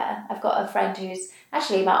to be there. I've got a friend who's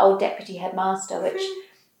actually my old deputy headmaster, which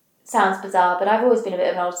sounds bizarre, but I've always been a bit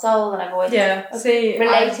of an old soul, and I've always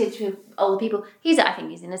related to older people. I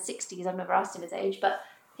think he's in his 60s. I've never asked him his age, but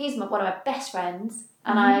he's one of my best friends,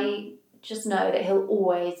 and I just know that he'll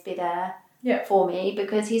always be there for me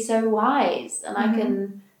because he's so wise, and I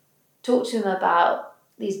can talk to him about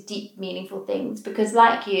these deep, meaningful things, because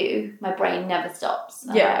like you, my brain never stops.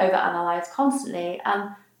 I overanalyze constantly,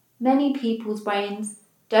 and many people's brains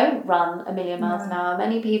don't run a million miles an hour.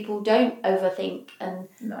 Many people don't overthink. And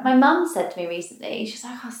my mum said to me recently, she's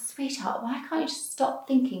like, "Oh, sweetheart, why can't you just stop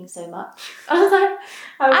thinking so much?" I was like,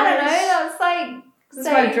 I don't know, that's like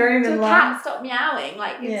saying my dream to in a life. cat, stop meowing.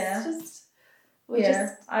 Like, it's just...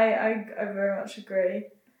 I very much agree.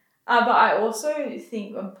 But I also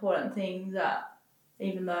think important thing that,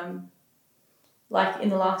 even though, like in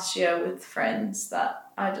the last year with friends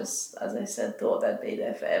that I just, as I said, thought they'd be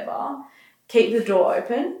there forever, keep the door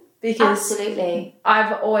open, because absolutely,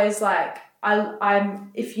 I've always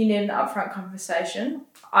I'm if you need an upfront conversation,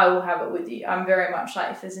 I will have it with you. I'm very much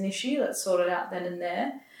like, if there's an issue, let's sort it out then and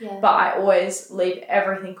there. Yeah. But I always leave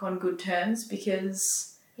everything on good terms,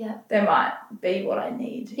 because there might be what I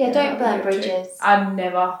need. Yeah, don't burn bridges. I'm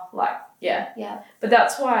never but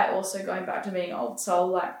that's why, also going back to being old soul,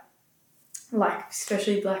 like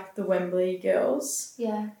especially like the Wembley girls.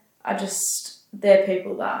 Yeah. They're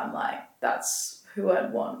people that I'm like, that's who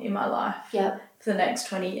I'd want in my life. Yeah. For the next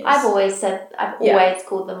 20 years. I've always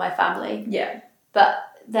called them my family. Yeah. But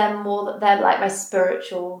they're like my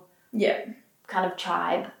spiritual kind of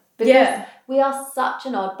tribe. Because we are such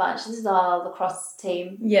an odd bunch. This is our lacrosse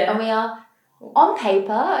team. Yeah. And we are, on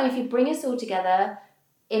paper, and if you bring us all together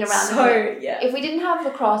in a round, if we didn't have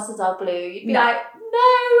lacrosse as our glue, you'd be like,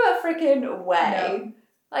 no freaking way. No.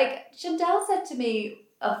 Like, Chantel said to me,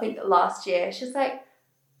 I think last year, she was like,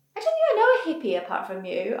 I don't think I know a hippie apart from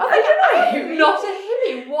you. I'm not a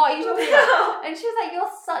hippie. What are you talking about? And she was like, you're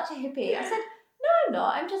such a hippie. I said, no, I'm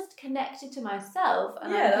not. I'm just connected to myself,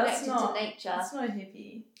 and I'm connected to nature. That's not a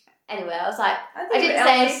hippie. Anyway, I was like, I didn't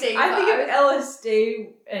say anything. I think of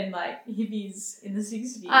LSD and like hippies in the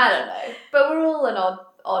 60s. I don't know. But we're all an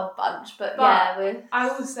odd bunch. But I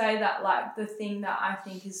will say that, like, the thing that I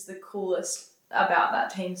think is the coolest about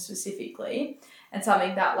that team specifically, and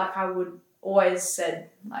something that, like, I would always said,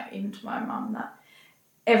 like, even to my mum, that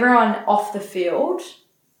everyone off the field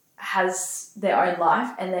has their own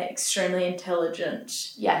life and they're extremely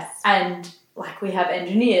intelligent. Yes. And, like, we have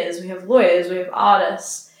engineers, we have lawyers, we have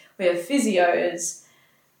artists, we have physios,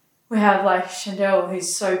 we have, like, Chandel,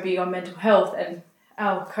 who's so big on mental health, and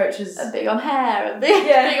our coaches are big on hair, and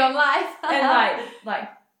big on life. And, like,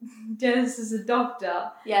 Dennis is a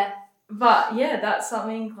doctor. Yeah. But, that's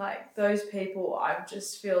something, like, those people, I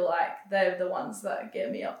just feel like they're the ones that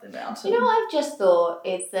get me up the mountain. You know what I've just thought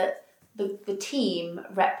is that the team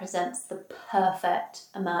represents the perfect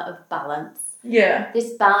amount of balance. Yeah.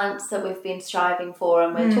 This balance that we've been striving for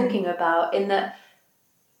and we're talking about, in that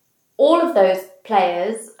all of those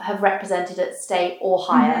players have represented at state or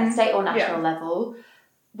higher, state or national level.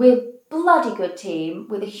 we're bloody good team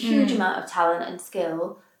with a huge amount of talent and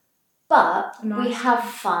skill, but we have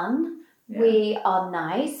fun. Yeah. We are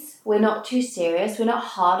nice. We're not too serious. We're not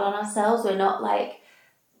hard on ourselves. We're not like,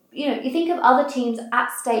 you think of other teams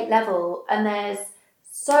at state level and there's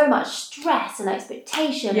so much stress and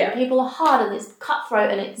expectation and people are hard and it's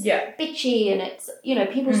cutthroat and it's bitchy and it's,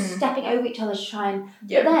 people stepping over each other to try and...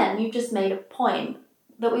 But then you've just made a point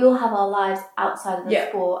that we all have our lives outside of the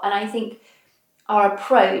sport, and I think our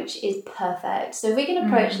approach is perfect. So if we can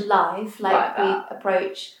approach life like we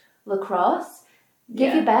approach lacrosse,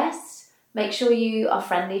 give your best, make sure you are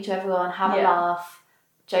friendly to everyone, have a laugh,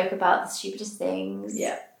 joke about the stupidest things.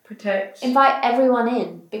 Yeah, protect. Invite everyone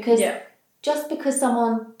in, because just because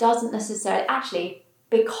someone doesn't necessarily... Actually,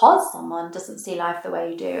 because someone doesn't see life the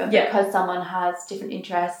way you do, and because someone has different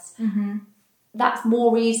interests, that's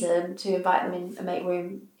more reason to invite them in and make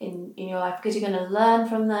room in your life, because you're going to learn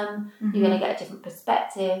from them, you're going to get a different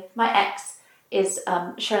perspective. My ex is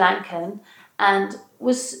Sri Lankan, and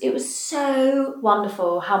it was so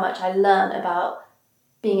wonderful how much I learned about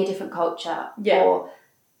being a different culture or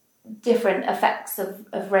different effects of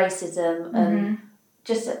racism and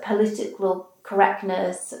just political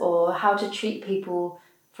correctness, or how to treat people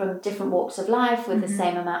from different walks of life with the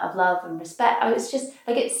same amount of love and respect. It's just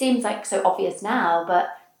like, it seems like so obvious now, but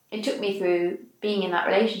it took me through being in that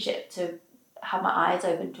relationship to have my eyes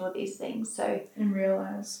open to all these things. So, and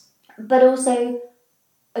realise. But also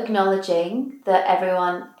acknowledging that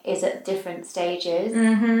everyone is at different stages.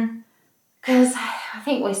 Because I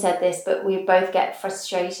think we said this, but we both get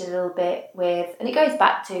frustrated a little bit with, and it goes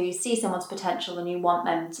back to, you see someone's potential and you want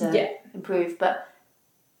them to improve. But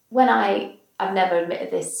when I've never admitted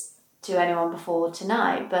this to anyone before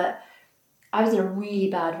tonight, but I was in a really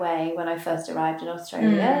bad way when I first arrived in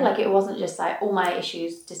Australia. Like, it wasn't just like all my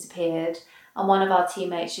issues disappeared, and one of our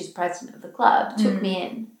teammates, she's president of the club, took me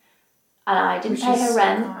in, and I didn't pay her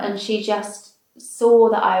rent, and she just saw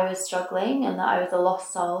that I was struggling and that I was a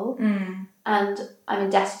lost soul, and I'm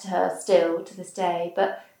indebted to her still to this day.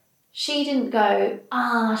 But she didn't go,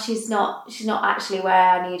 she's not actually where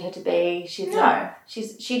I need her to be.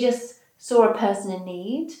 She just saw a person in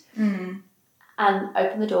need and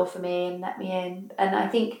opened the door for me and let me in. And I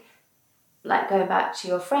think, like, going back to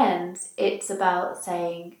your friends, it's about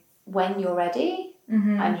saying, when you're ready,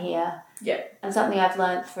 I'm here. Yeah. And something I've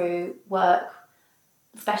learned through work,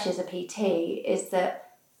 especially as a PT, is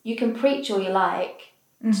that you can preach all you like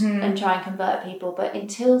and try and convert people, but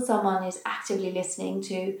until someone is actively listening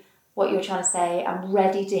to what you're trying to say and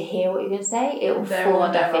ready to hear what you're going to say, it will fall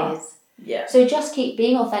on deaf ears. Yeah. So just keep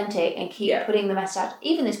being authentic and keep putting the message out.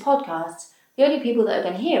 Even this podcast, the only people that are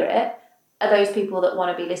going to hear it are those people that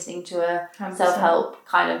want to be listening to a 100%. Self-help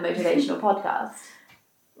kind of motivational podcast.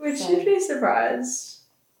 You'd be surprised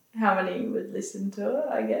how many would listen to it,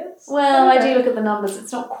 I guess. Well, I do look at the numbers.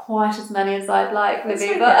 It's not quite as many as I'd like,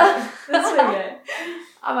 Libby, but... That's okay.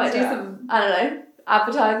 I might do some, I don't know,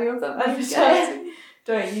 advertising or something.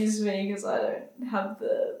 Don't use me because I don't have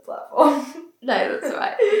the platform. No, that's all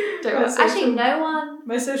right. Don't worry. Actually, no one...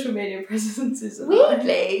 My social media presence is...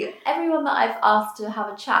 Weirdly, everyone that I've asked to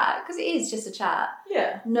have a chat, because it is just a chat,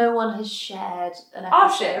 no one has shared an episode. I'll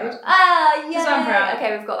share it. Yeah. Because I'm proud.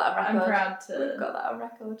 Okay, we've got that on record. I'm proud to... We've got that on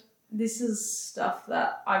record. This is stuff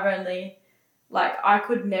that I've only... Like, I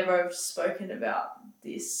could never have spoken about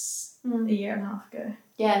this a year and a half ago.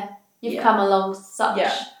 Yeah. You've come along such...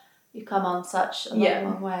 Yeah. You've come on such a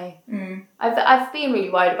long way. I've been really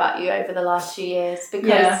worried about you over the last few years,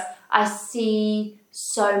 because I see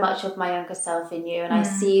so much of my younger self in you, and I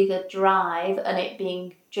see the drive and it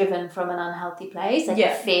being driven from an unhealthy place, like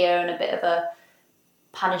a fear and a bit of a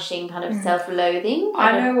punishing kind of self-loathing.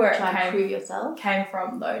 I know where it prove yourself. Came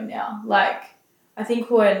from though now. Like, I think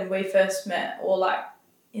when we first met, or like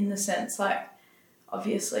in the sense, like,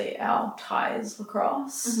 obviously our tie is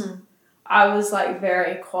lacrosse. I was like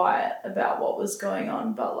very quiet about what was going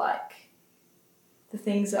on, but like the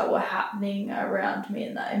things that were happening around me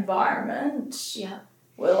in that environment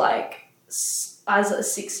were like, I was at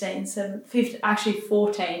 16, 17, 15, actually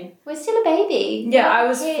 14. We're still a baby. Yeah, I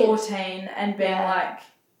was 14 and being like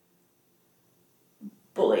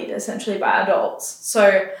bullied essentially by adults.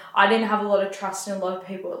 So I didn't have a lot of trust in a lot of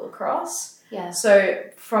people at lacrosse. Yeah. So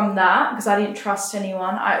from that, because I didn't trust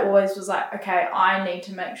anyone, I always was like, okay, I need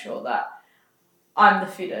to make sure that I'm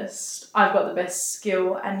the fittest. I've got the best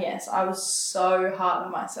skill. And yes, I was so hard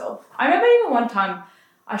on myself. I remember even one time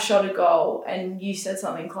I shot a goal and you said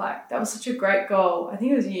something like, that was such a great goal. I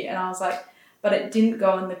think it was you. And I was like, but it didn't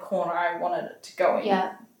go in the corner I wanted it to go in.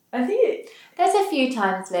 Yeah. I think there's a few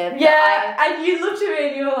times, Liv. Yeah. And you looked at me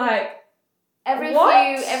and you were like,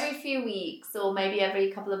 every few weeks or maybe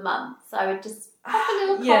every couple of months, I would just pop a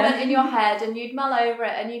little comment in your head and you'd mull over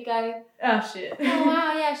it and you'd go, oh shit, oh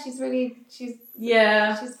wow, yeah, she's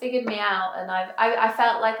figured me out, and I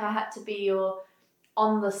felt like I had to be your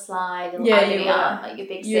on the slide and under the arm, like your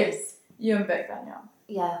big sis. You and Beck Danielle.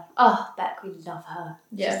 Yeah. Oh, Beck, we love her.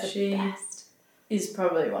 Yeah, she's the best. Is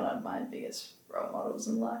probably one of my biggest role models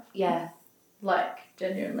in life. Yeah. Like,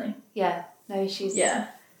 genuinely. Yeah. No, she's... Yeah.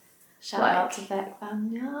 Shout out to Beck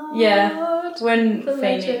Danielle. Yeah. When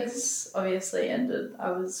Phoenix obviously ended,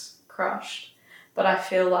 I was crushed. But I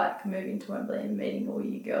feel like moving to Wembley and meeting all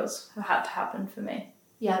you girls had to happen for me.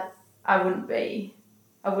 Yeah. I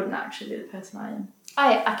wouldn't actually be the person I am.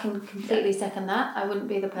 I can completely second that. I wouldn't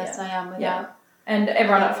be the person I am without... Yeah. And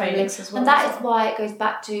everyone at Phoenix as well. And that is why it goes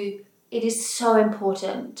back to, it is so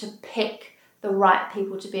important to pick the right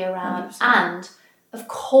people to be around. 100%. And, of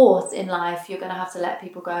course, in life, you're going to have to let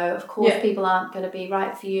people go. Of course, people aren't going to be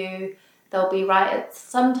right for you. They'll be right at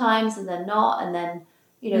sometimes and they're not, and then,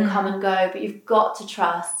 come and go. But you've got to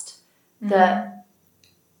trust that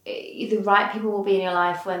the right people will be in your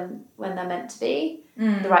life when they're meant to be.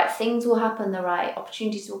 The right things will happen, the right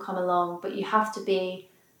opportunities will come along, but you have to be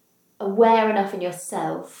aware enough in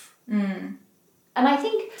yourself. And I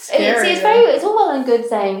think it's all well and good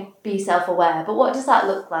saying be self-aware, but what does that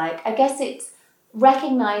look like? I guess it's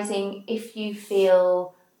recognizing if you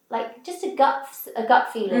feel like just a gut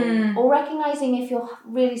feeling, or recognizing if you're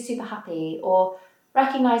really super happy, or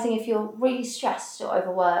recognizing if you're really stressed or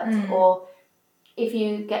overworked, or if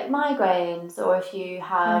you get migraines, or if you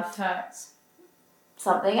have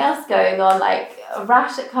something else going on, like a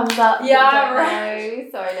rash that comes up. Yeah, right.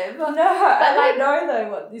 Sorry, Liv. No, I don't know though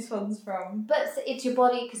what this one's from. But it's your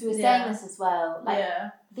body, because we were saying this as well. Like,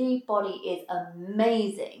 the body is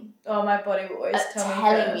amazing. Oh, my body will always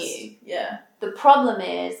telling you. Yeah. The problem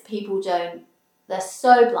is people don't. They're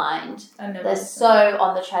so blind. They're so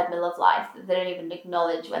on the treadmill of life that they don't even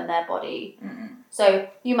acknowledge when their body. So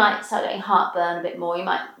you might start getting heartburn a bit more. You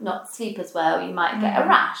might not sleep as well. You might get a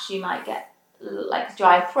rash. You might get like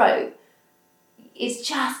dry throat. It's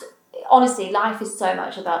just, honestly, life is so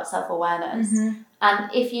much about self-awareness.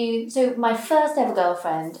 And so my first ever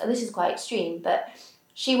girlfriend, and this is quite extreme, but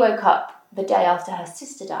she woke up the day after her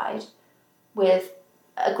sister died with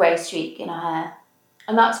a grey streak in her hair,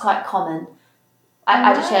 and that's quite common.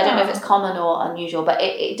 I don't know if it's common or unusual, but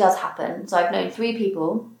it does happen. So I've known 3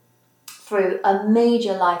 people through a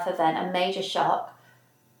major life event, a major shock.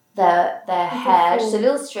 Their hair, just a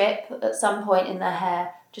little strip at some point in their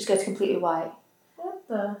hair, just goes completely white. What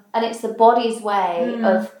the? And it's the body's way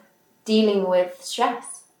of dealing with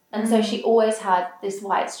stress. And so she always had this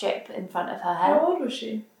white strip in front of her hair. How old was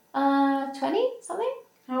she? 20 something.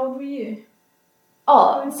 How old were you?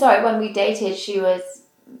 Oh, sorry. When we dated, she was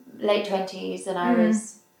late 20s and I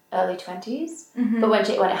was early 20s. But when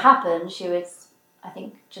it happened, she was, I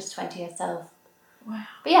think, just 20 herself. Wow.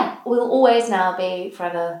 But yeah, we'll always now be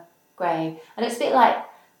forever grey. And it's a bit like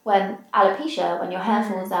when alopecia, when your hair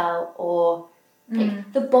falls out, or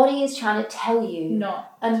the body is trying to tell you.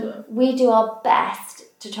 We do our best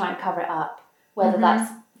to try and cover it up, whether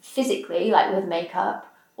that's physically, like with makeup,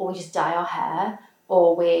 or we just dye our hair,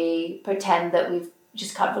 or we pretend that we've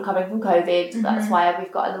just recovering from COVID, that's why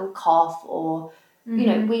we've got a little cough, or, we're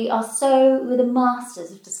the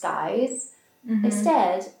masters of disguise.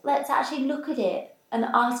 Instead, let's actually look at it and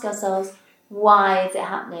ask ourselves, why is it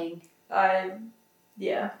happening? Because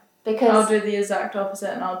I'll do the exact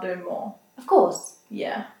opposite and I'll do more. Of course.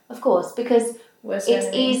 Yeah. Of course, because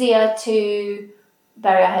it's easier to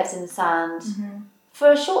bury our heads in the sand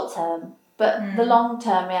for a short term, but the long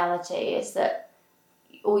term reality is that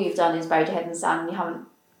all you've done is buried your head in the sand and you haven't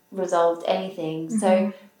resolved anything.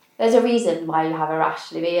 So there's a reason why you have a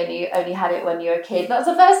rash, Libby, and you only had it when you were a kid. That's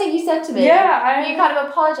the first thing you said to me. Yeah, you kind of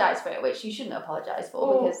apologised for it, which you shouldn't apologise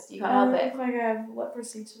for because you can't help it. I think I have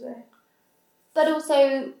leprosy today. But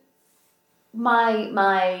also,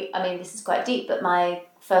 I mean, this is quite deep, but my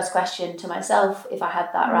first question to myself, if I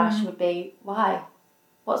had that rash, would be, why?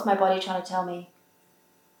 What's my body trying to tell me?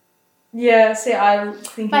 Yeah, see, I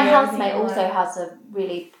think my housemate also has a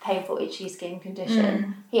really painful itchy skin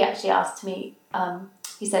condition. He actually asked me,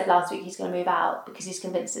 he said last week he's going to move out because he's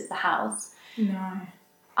convinced it's the house. No.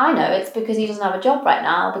 I know it's because he doesn't have a job right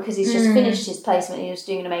now, because he's just finished his placement and he was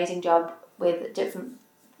doing an amazing job with a different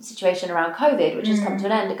situation around COVID, which has come to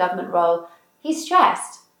an end, a government role. He's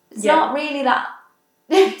stressed. It's not really that,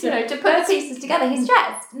 to put pieces together, he's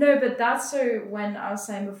stressed. No, but that's so when I was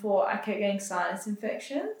saying before, I kept getting sinus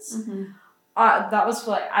infections. That was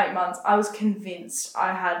for like 8 months. I was convinced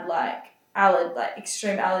I had like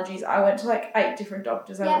extreme allergies, I went to like 8 different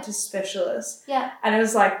doctors. I went to specialists. Yeah. And it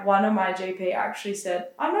was like one of my GP actually said,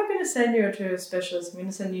 I'm not going to send you to a specialist. I'm going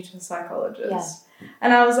to send you to a psychologist. Yeah.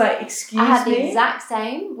 And I was like, excuse me? I had the exact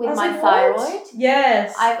same with my thyroid. What?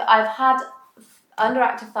 Yes. I've had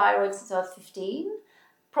underactive thyroid since I was 15.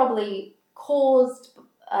 Probably caused, it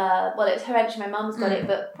was hereditary. My mum's got it,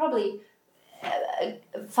 but probably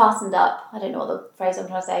fastened up. I don't know what the phrase I'm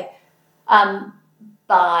trying to say.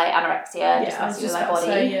 By anorexia, just messing with my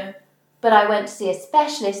body. But I went to see a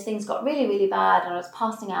specialist. Things got really, really bad, and I was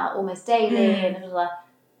passing out almost daily, and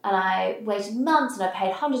I waited months, and I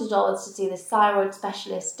paid hundreds of dollars to see this thyroid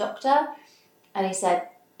specialist doctor, and he said,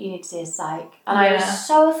 you need to see a psych. And I was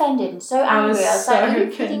so offended and so angry. I was like, are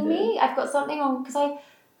you kidding me? I've got something wrong, because I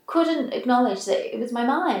couldn't acknowledge that it was my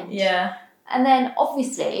mind. Yeah. And then,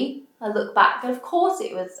 obviously, I look back, and of course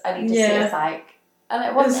it was, I need to see a psych. And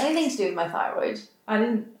it wasn't anything to do with my thyroid. I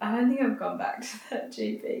don't think I've gone back to that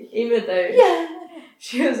GP, even though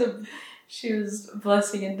she was a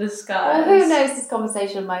blessing in disguise. Well, who knows, this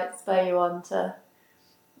conversation might spur you on to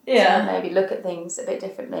maybe look at things a bit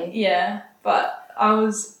differently. Yeah, but I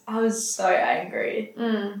was so angry.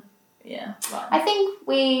 Yeah. But I think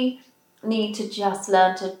we need to just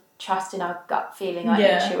learn to trust in our gut feeling, our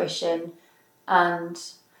intuition, and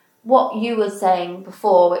what you were saying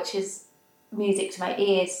before, which is music to my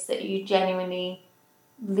ears, that you genuinely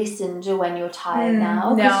listen to when you're tired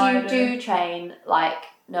now, because you do train like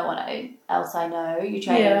no one else I know. You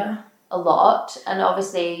train a lot, and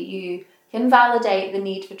obviously you can validate the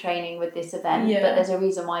need for training with this event, but there's a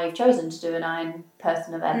reason why you've chosen to do a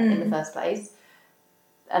 9-person event in the first place,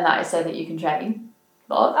 and that is so that you can train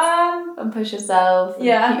lots and push yourself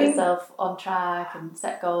and keep yourself on track and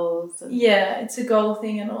set goals. And it's a goal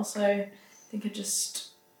thing, and also I think I just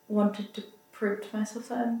wanted to prove to myself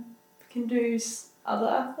that I can do other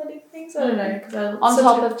athletic things. I don't know. On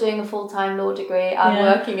top of doing a full-time law degree and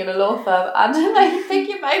working in a law firm and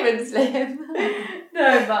making payments live.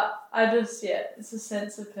 No, but I just, it's a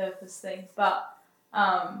sense of purpose thing. But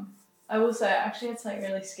I will say I actually had something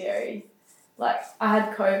really scary. Like, I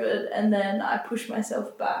had COVID, and then I pushed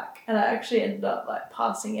myself back, and I actually ended up like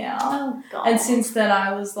passing out. Oh, God. And since then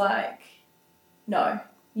I was like, no,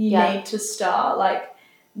 you need to start, like,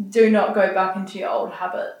 do not go back into your old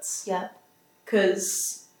habits. Yeah.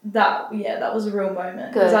 Because that was a real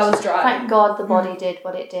moment. Because I was driving. Thank God the body did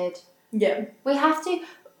what it did. Yeah. We have to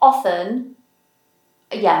often,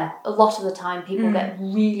 a lot of the time, people get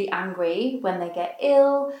really angry when they get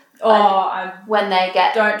ill. When they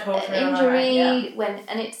get an injury.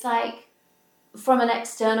 And it's like, from an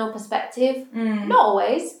external perspective, not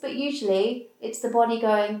always, but usually it's the body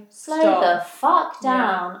going, slow the fuck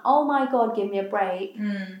down. Oh my God, give me a break.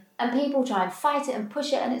 And people try and fight it and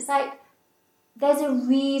push it, and it's like, there's a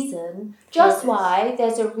reason, there's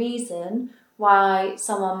a reason why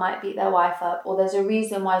someone might beat their wife up, or there's a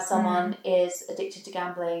reason why someone is addicted to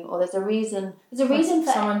gambling, or there's a reason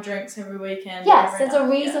for someone drinks every weekend. Yes, there's a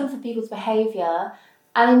reason for people's behaviour.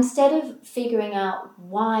 And instead of figuring out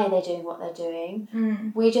why they're doing what they're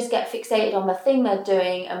doing, we just get fixated on the thing they're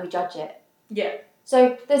doing and we judge it. Yeah.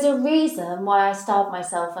 So there's a reason why I starved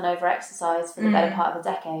myself and over-exercised for the better part of a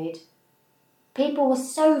decade. People were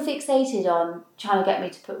so fixated on trying to get me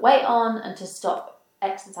to put weight on and to stop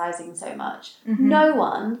exercising so much. No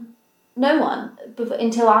one,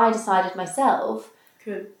 until I decided myself,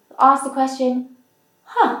 could ask the question,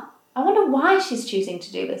 I wonder why she's choosing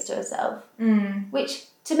to do this to herself. Which,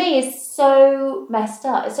 to me, is so messed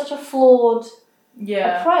up. It's such a flawed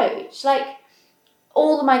approach. Like,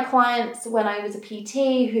 all of my clients, when I was a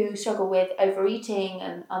PT, who struggle with overeating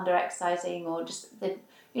and under-exercising, or just the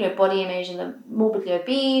body image and the morbidly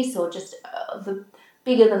obese, or just the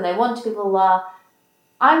bigger than they want to people are,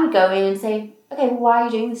 I would go in and say, okay, well, why are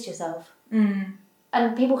you doing this to yourself?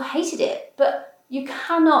 And people hated it. But you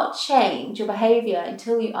cannot change your behaviour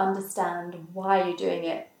until you understand why you're doing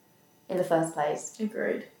it in the first place.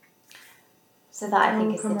 Agreed. So that, I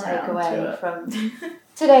think, is the takeaway from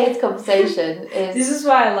today's conversation. This is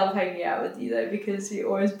why I love hanging out with you, though, because you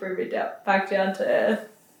always bring me back down to earth.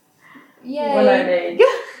 Yay. When I need.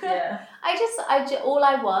 All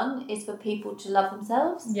I want is for people to love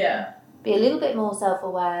themselves. Yeah. Be a little bit more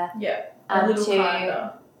self-aware. Yeah. And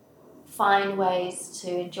to find ways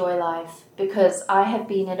to enjoy life, because I have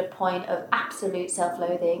been at a point of absolute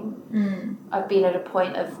self-loathing. I've been at a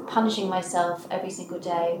point of punishing myself every single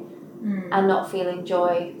day and not feeling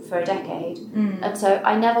joy for a decade. And so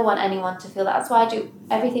I never want anyone to feel that. That's why I do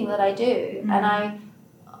everything that I do. And I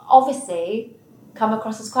obviously come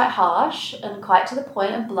across as quite harsh and quite to the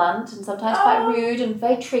point and blunt, and sometimes quite rude and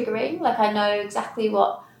very triggering. Like, I know exactly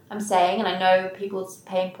what I'm saying, and I know people's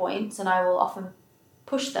pain points, and I will often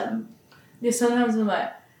push them. Yeah, sometimes I'm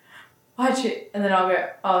like, why'd you... And then I'll go,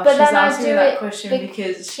 oh, but she's asking me that question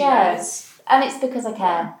because she knows. And it's because I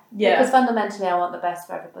care. Yeah. Because fundamentally I want the best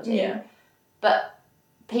for everybody. Yeah. But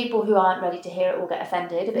people who aren't ready to hear it will get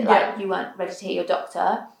offended, a bit like you weren't ready to hear your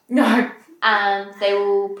doctor. No. And they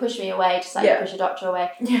will push me away, just like you push a doctor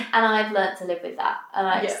away. Yeah. And I've learnt to live with that. And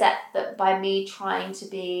I accept that by me trying to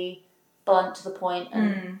be blunt to the point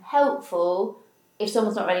and helpful, if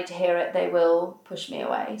someone's not ready to hear it, they will push me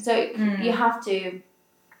away. So you have to,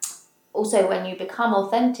 also when you become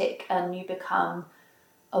authentic and you become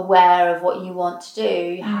aware of what you want to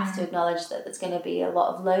do, you have to acknowledge that there's going to be a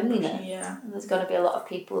lot of loneliness. Yeah. And there's going to be a lot of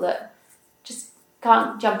people that just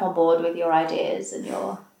can't jump on board with your ideas and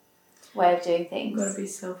your way of doing things. You've got to be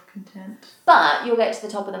self-content. But you'll get to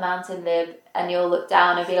the top of the mountain, Lib, and you'll look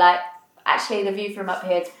down and be like, actually, the view from up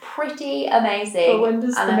here is pretty amazing. But when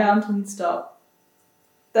does the mountain stop?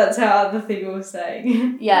 That's how the thing was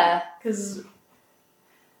saying. Yeah. Because...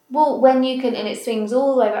 Well, when you can, and it swings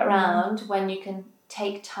all the way back around, when you can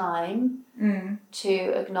take time to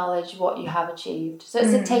acknowledge what you have achieved. So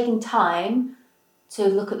it's taking time to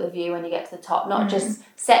look at the view when you get to the top, not just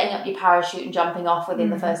setting up your parachute and jumping off within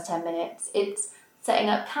the first 10 minutes. It's setting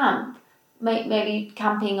up camp, maybe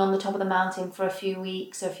camping on the top of the mountain for a few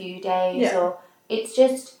weeks or a few days, or it's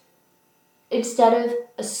just, instead of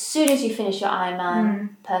as soon as you finish your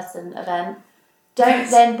Ironman person event, don't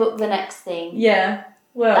then book the next thing. Yeah.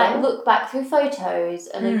 Well, like look back through photos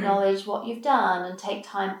and acknowledge what you've done and take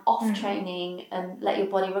time off training and let your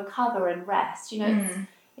body recover and rest. You know,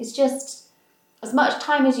 it's just as much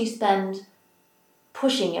time as you spend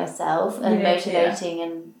pushing yourself and motivating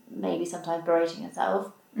and maybe sometimes berating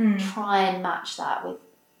yourself, try and match that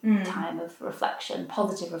with time of reflection,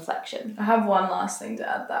 positive reflection. I have one last thing to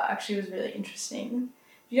add that actually was really interesting.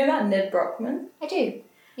 Do you know that Ned Brockman? I do.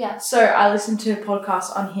 Yeah. So I listened to a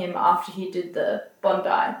podcast on him after he did the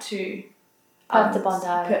Bondi to... Perth to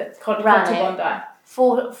Bondi. Perth to Bondi.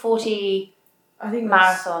 40 I think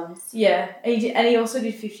marathons. Yeah. And he also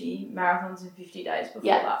did 50 marathons in 50 days before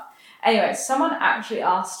that. Anyway, someone actually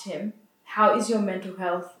asked him, how is your mental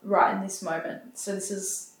health right in this moment? So this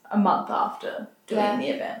is a month after doing the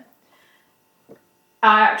event.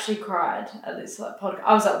 I actually cried at this podcast.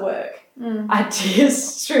 I was at work. I had tears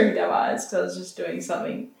streaming down my eyes because I was just doing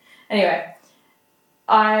something. Anyway,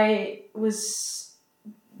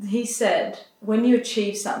 he said, when you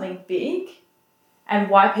achieve something big, and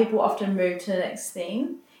why people often move to the next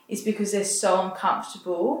thing is because they're so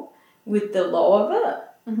uncomfortable with the low of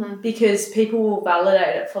it. Because people will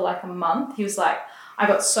validate it for like a month. He was like, I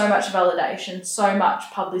got so much validation, so much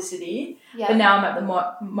publicity, but now I'm at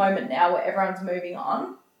the moment now where everyone's moving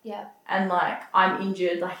on. Yeah. And like, I'm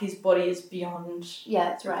injured, like his body is beyond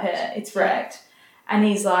it's repair. It's wrecked. And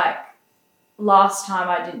he's like, last time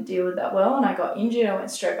I didn't deal with that well and I got injured, I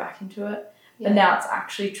went straight back into it. But now it's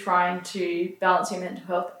actually trying to balance your mental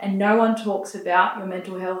health. And no one talks about your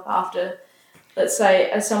mental health after, let's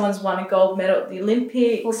say, as someone's won a gold medal at the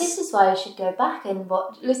Olympics. Well, this is why I should go back and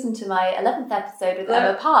listen to my 11th episode with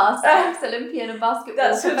Emma Pass, ex-Olympian and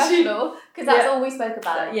basketball professional, because that's all we spoke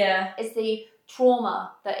about. Yeah. It's the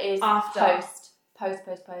trauma that is after. Post.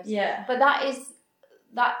 Yeah. But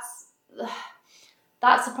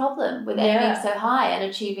that's the problem with aiming so high and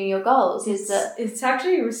achieving your goals. It's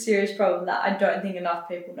actually a serious problem that I don't think enough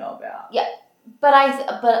people know about. Yeah, but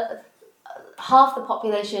half the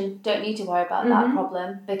population don't need to worry about that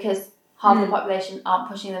problem because half the population aren't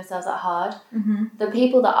pushing themselves that hard. The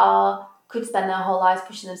people that could spend their whole lives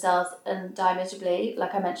pushing themselves and die miserably.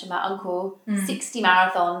 Like I mentioned, my uncle, 60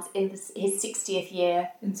 marathons in his 60th year.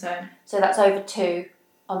 Insane. So that's over 2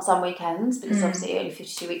 on some weekends, because obviously only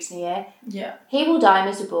 52 weeks in a year. Yeah. He will die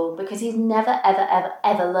miserable because he's never, ever, ever,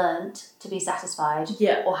 ever learned to be satisfied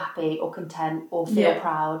or happy or content or feel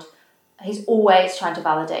proud. He's always trying to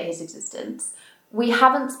validate his existence. We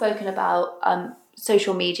haven't spoken about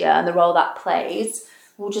social media and the role that plays.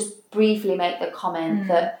 We'll just briefly make the comment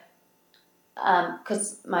that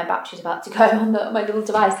because my battery's about to go on my little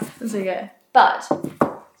device. That's okay. But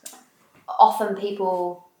often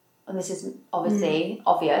people, and this is obviously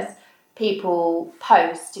obvious, people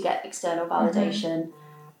post to get external validation.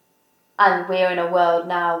 And we're in a world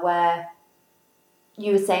now where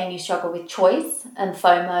you were saying you struggle with choice and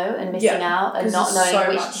FOMO and missing out and not knowing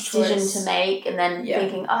which decision to make and then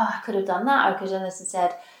thinking, I could have done that, I could have done this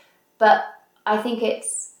instead. But I think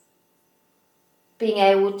it's being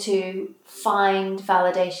able to find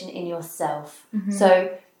validation in yourself.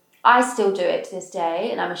 So I still do it to this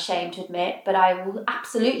day, and I'm ashamed to admit, but I will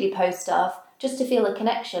absolutely post stuff just to feel a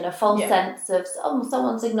connection, a false sense of,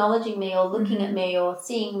 someone's acknowledging me or looking at me or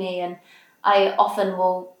seeing me. And I often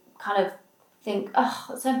will kind of think, oh,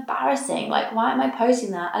 it's so embarrassing. Like, why am I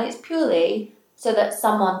posting that? And it's purely so that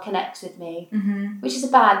someone connects with me, which is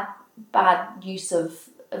a bad use of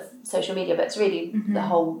social media, but it's really the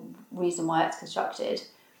whole reason why it's constructed.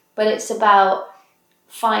 But it's about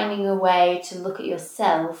finding a way to look at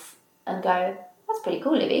yourself and go, that's pretty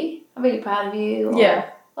cool, Libby. I'm really proud of you.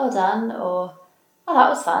 Or, well done. Or, oh, that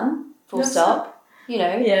was fun. Full stop. You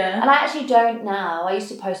know? Yeah. And I actually don't now. I used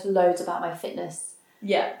to post loads about my fitness.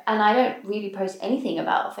 Yeah. And I don't really post anything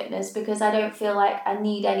about fitness because I don't feel like I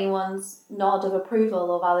need anyone's nod of approval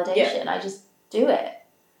or validation. I just do it.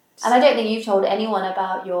 And I don't think you've told anyone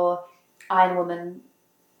about your Iron Woman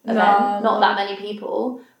event. Not that many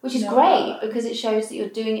people, which is great because it shows that you're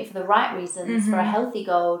doing it for the right reasons, for a healthy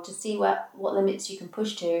goal, to see what limits you can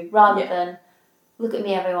push to, rather than, look at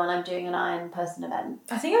me, everyone, I'm doing an Iron Person event.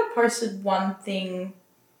 I think I posted one thing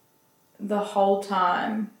the whole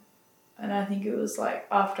time, and I think it was like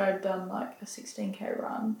after I'd done like a 16k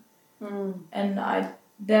run, and I'm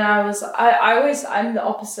the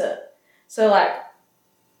opposite. So like,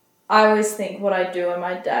 I always think what I do in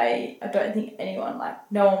my day, I don't think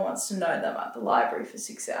no one wants to know that I'm at the library for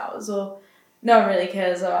 6 hours, or no one really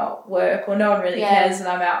cares about work, or no one really cares that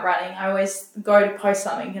I'm out running. I always go to post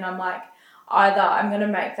something and I'm like, either I'm going to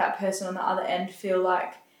make that person on the other end feel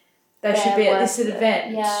like they should be at this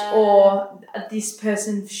event, or this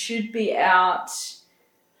person should be out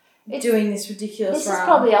doing this ridiculous This run. is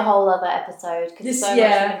probably a whole other episode because there's so much we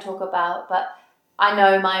can talk about, but I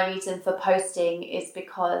know my reason for posting is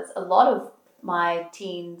because a lot of my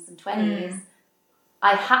teens and 20s,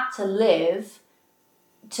 I had to live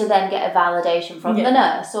to then get a validation from the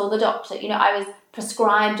nurse or the doctor. You know, I was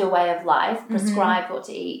prescribed a way of life, prescribed what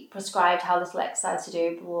to eat, prescribed how little exercise to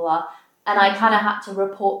do, blah, blah, blah. And I kind of had to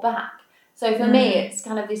report back. So for me, it's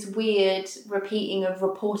kind of this weird repeating of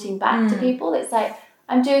reporting back to people. It's like,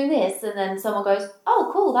 I'm doing this, and then someone goes,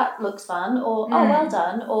 oh, cool, that looks fun, or oh, well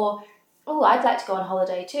done, or oh, I'd like to go on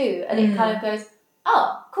holiday too. And it kind of goes,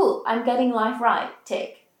 oh, cool, I'm getting life right,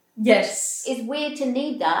 tick. Yes. It's weird to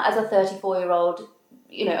need that as a 34-year-old,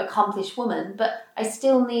 accomplished woman, but I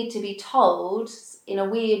still need to be told in a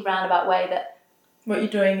weird roundabout way that what I'm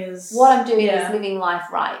doing is living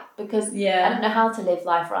life right, because I don't know how to live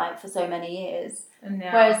life right for so many years. And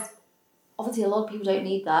now, whereas obviously a lot of people don't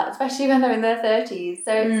need that, especially when they're in their 30s.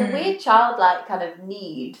 So it's a weird childlike kind of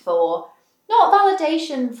need for not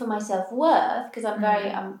validation for my self-worth, because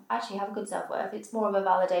I'm actually have a good self-worth. It's more of a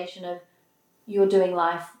validation of you're doing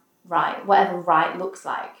life right, whatever right looks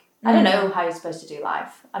like. I don't know how you're supposed to do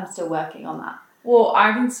life. I'm still working on that. Well,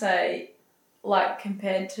 I can say, like,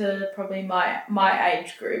 compared to probably my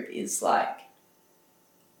age group, is like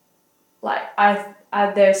I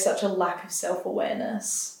there's such a lack of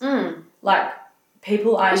self-awareness. Like,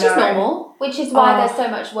 people I know... Which is normal, which is why there's so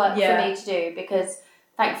much work for me to do, because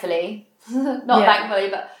thankfully,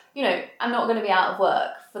 thankfully, but, I'm not going to be out of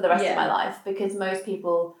work for the rest of my life, because most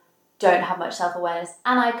people don't have much self-awareness,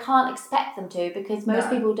 and I can't expect them to, because most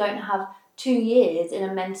people don't have 2 years in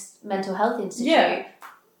a mental health institute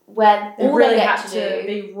where all really they get have to do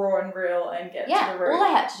be raw and real and get to the root. All I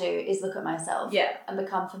had to do is look at myself and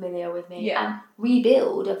become familiar with me and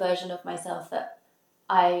rebuild a version of myself that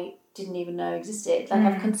I didn't even know existed. Like,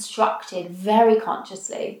 I've constructed very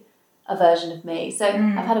consciously a version of me. So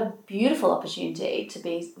I've had a beautiful opportunity to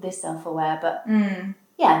be this self-aware, but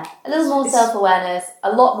a little more self-awareness,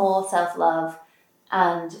 a lot more self-love,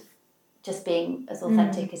 and just being as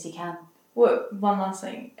authentic as you can. Well, one last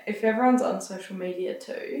thing. If everyone's on social media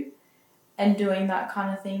too and doing that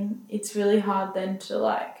kind of thing, it's really hard then to,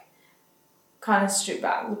 like, kind of strip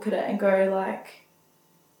back, look at it and go, like,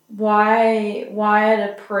 why at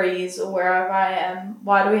a pre's or wherever I am,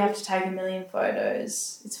 why do we have to take 1 million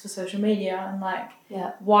photos? It's for social media. And, like,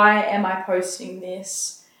 why am I posting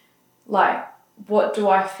this? Like, what do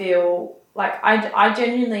I feel? Like, I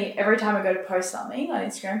genuinely, every time I go to post something on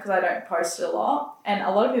Instagram, because I don't post it a lot, and a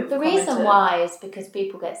lot of people The reason why is because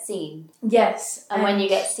people get seen. Yes. And when you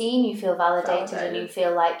get seen, you feel validated and you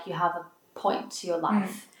feel like you have a point to your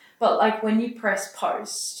life. But, like, when you press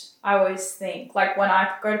post, I always think, like, when I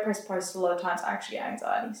go to press post, a lot of times I actually get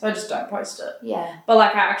anxiety, so I just don't post it. Yeah. But,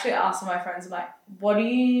 like, I actually ask some of my friends, I'm like, what do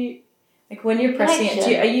you, like, when you're pressing it,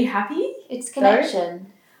 are you happy? It's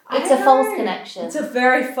connection. It's a false connection. It's a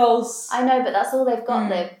very false... I know, but that's all they've got,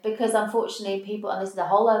 Liv, because unfortunately people, and this is a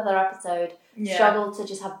whole other episode, struggle to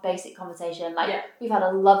just have basic conversation. Like, we've had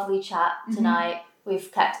a lovely chat tonight.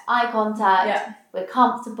 We've kept eye contact. We're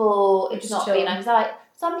comfortable. It's not been anxiety.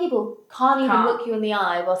 Some people can't even look you in the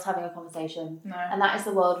eye whilst having a conversation. No. And that is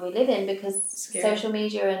the world we live in because social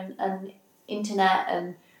media and internet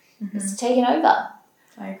and it's taken over.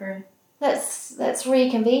 I agree. Let's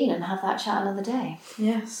reconvene and have that chat another day.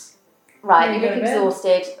 Yes. Right, you look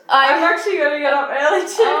exhausted. I'm actually going to get up early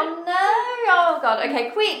too. Oh no! Oh god.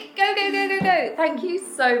 Okay, quick. Go. Thank you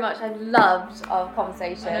so much. I loved our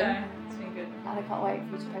conversation. I know. It's been good. And I can't wait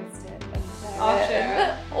for you to post it. And I'll share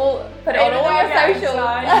it. Or put it on all your socials.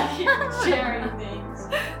 Keep sharing things.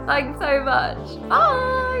 Thanks so much.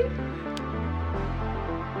 Bye!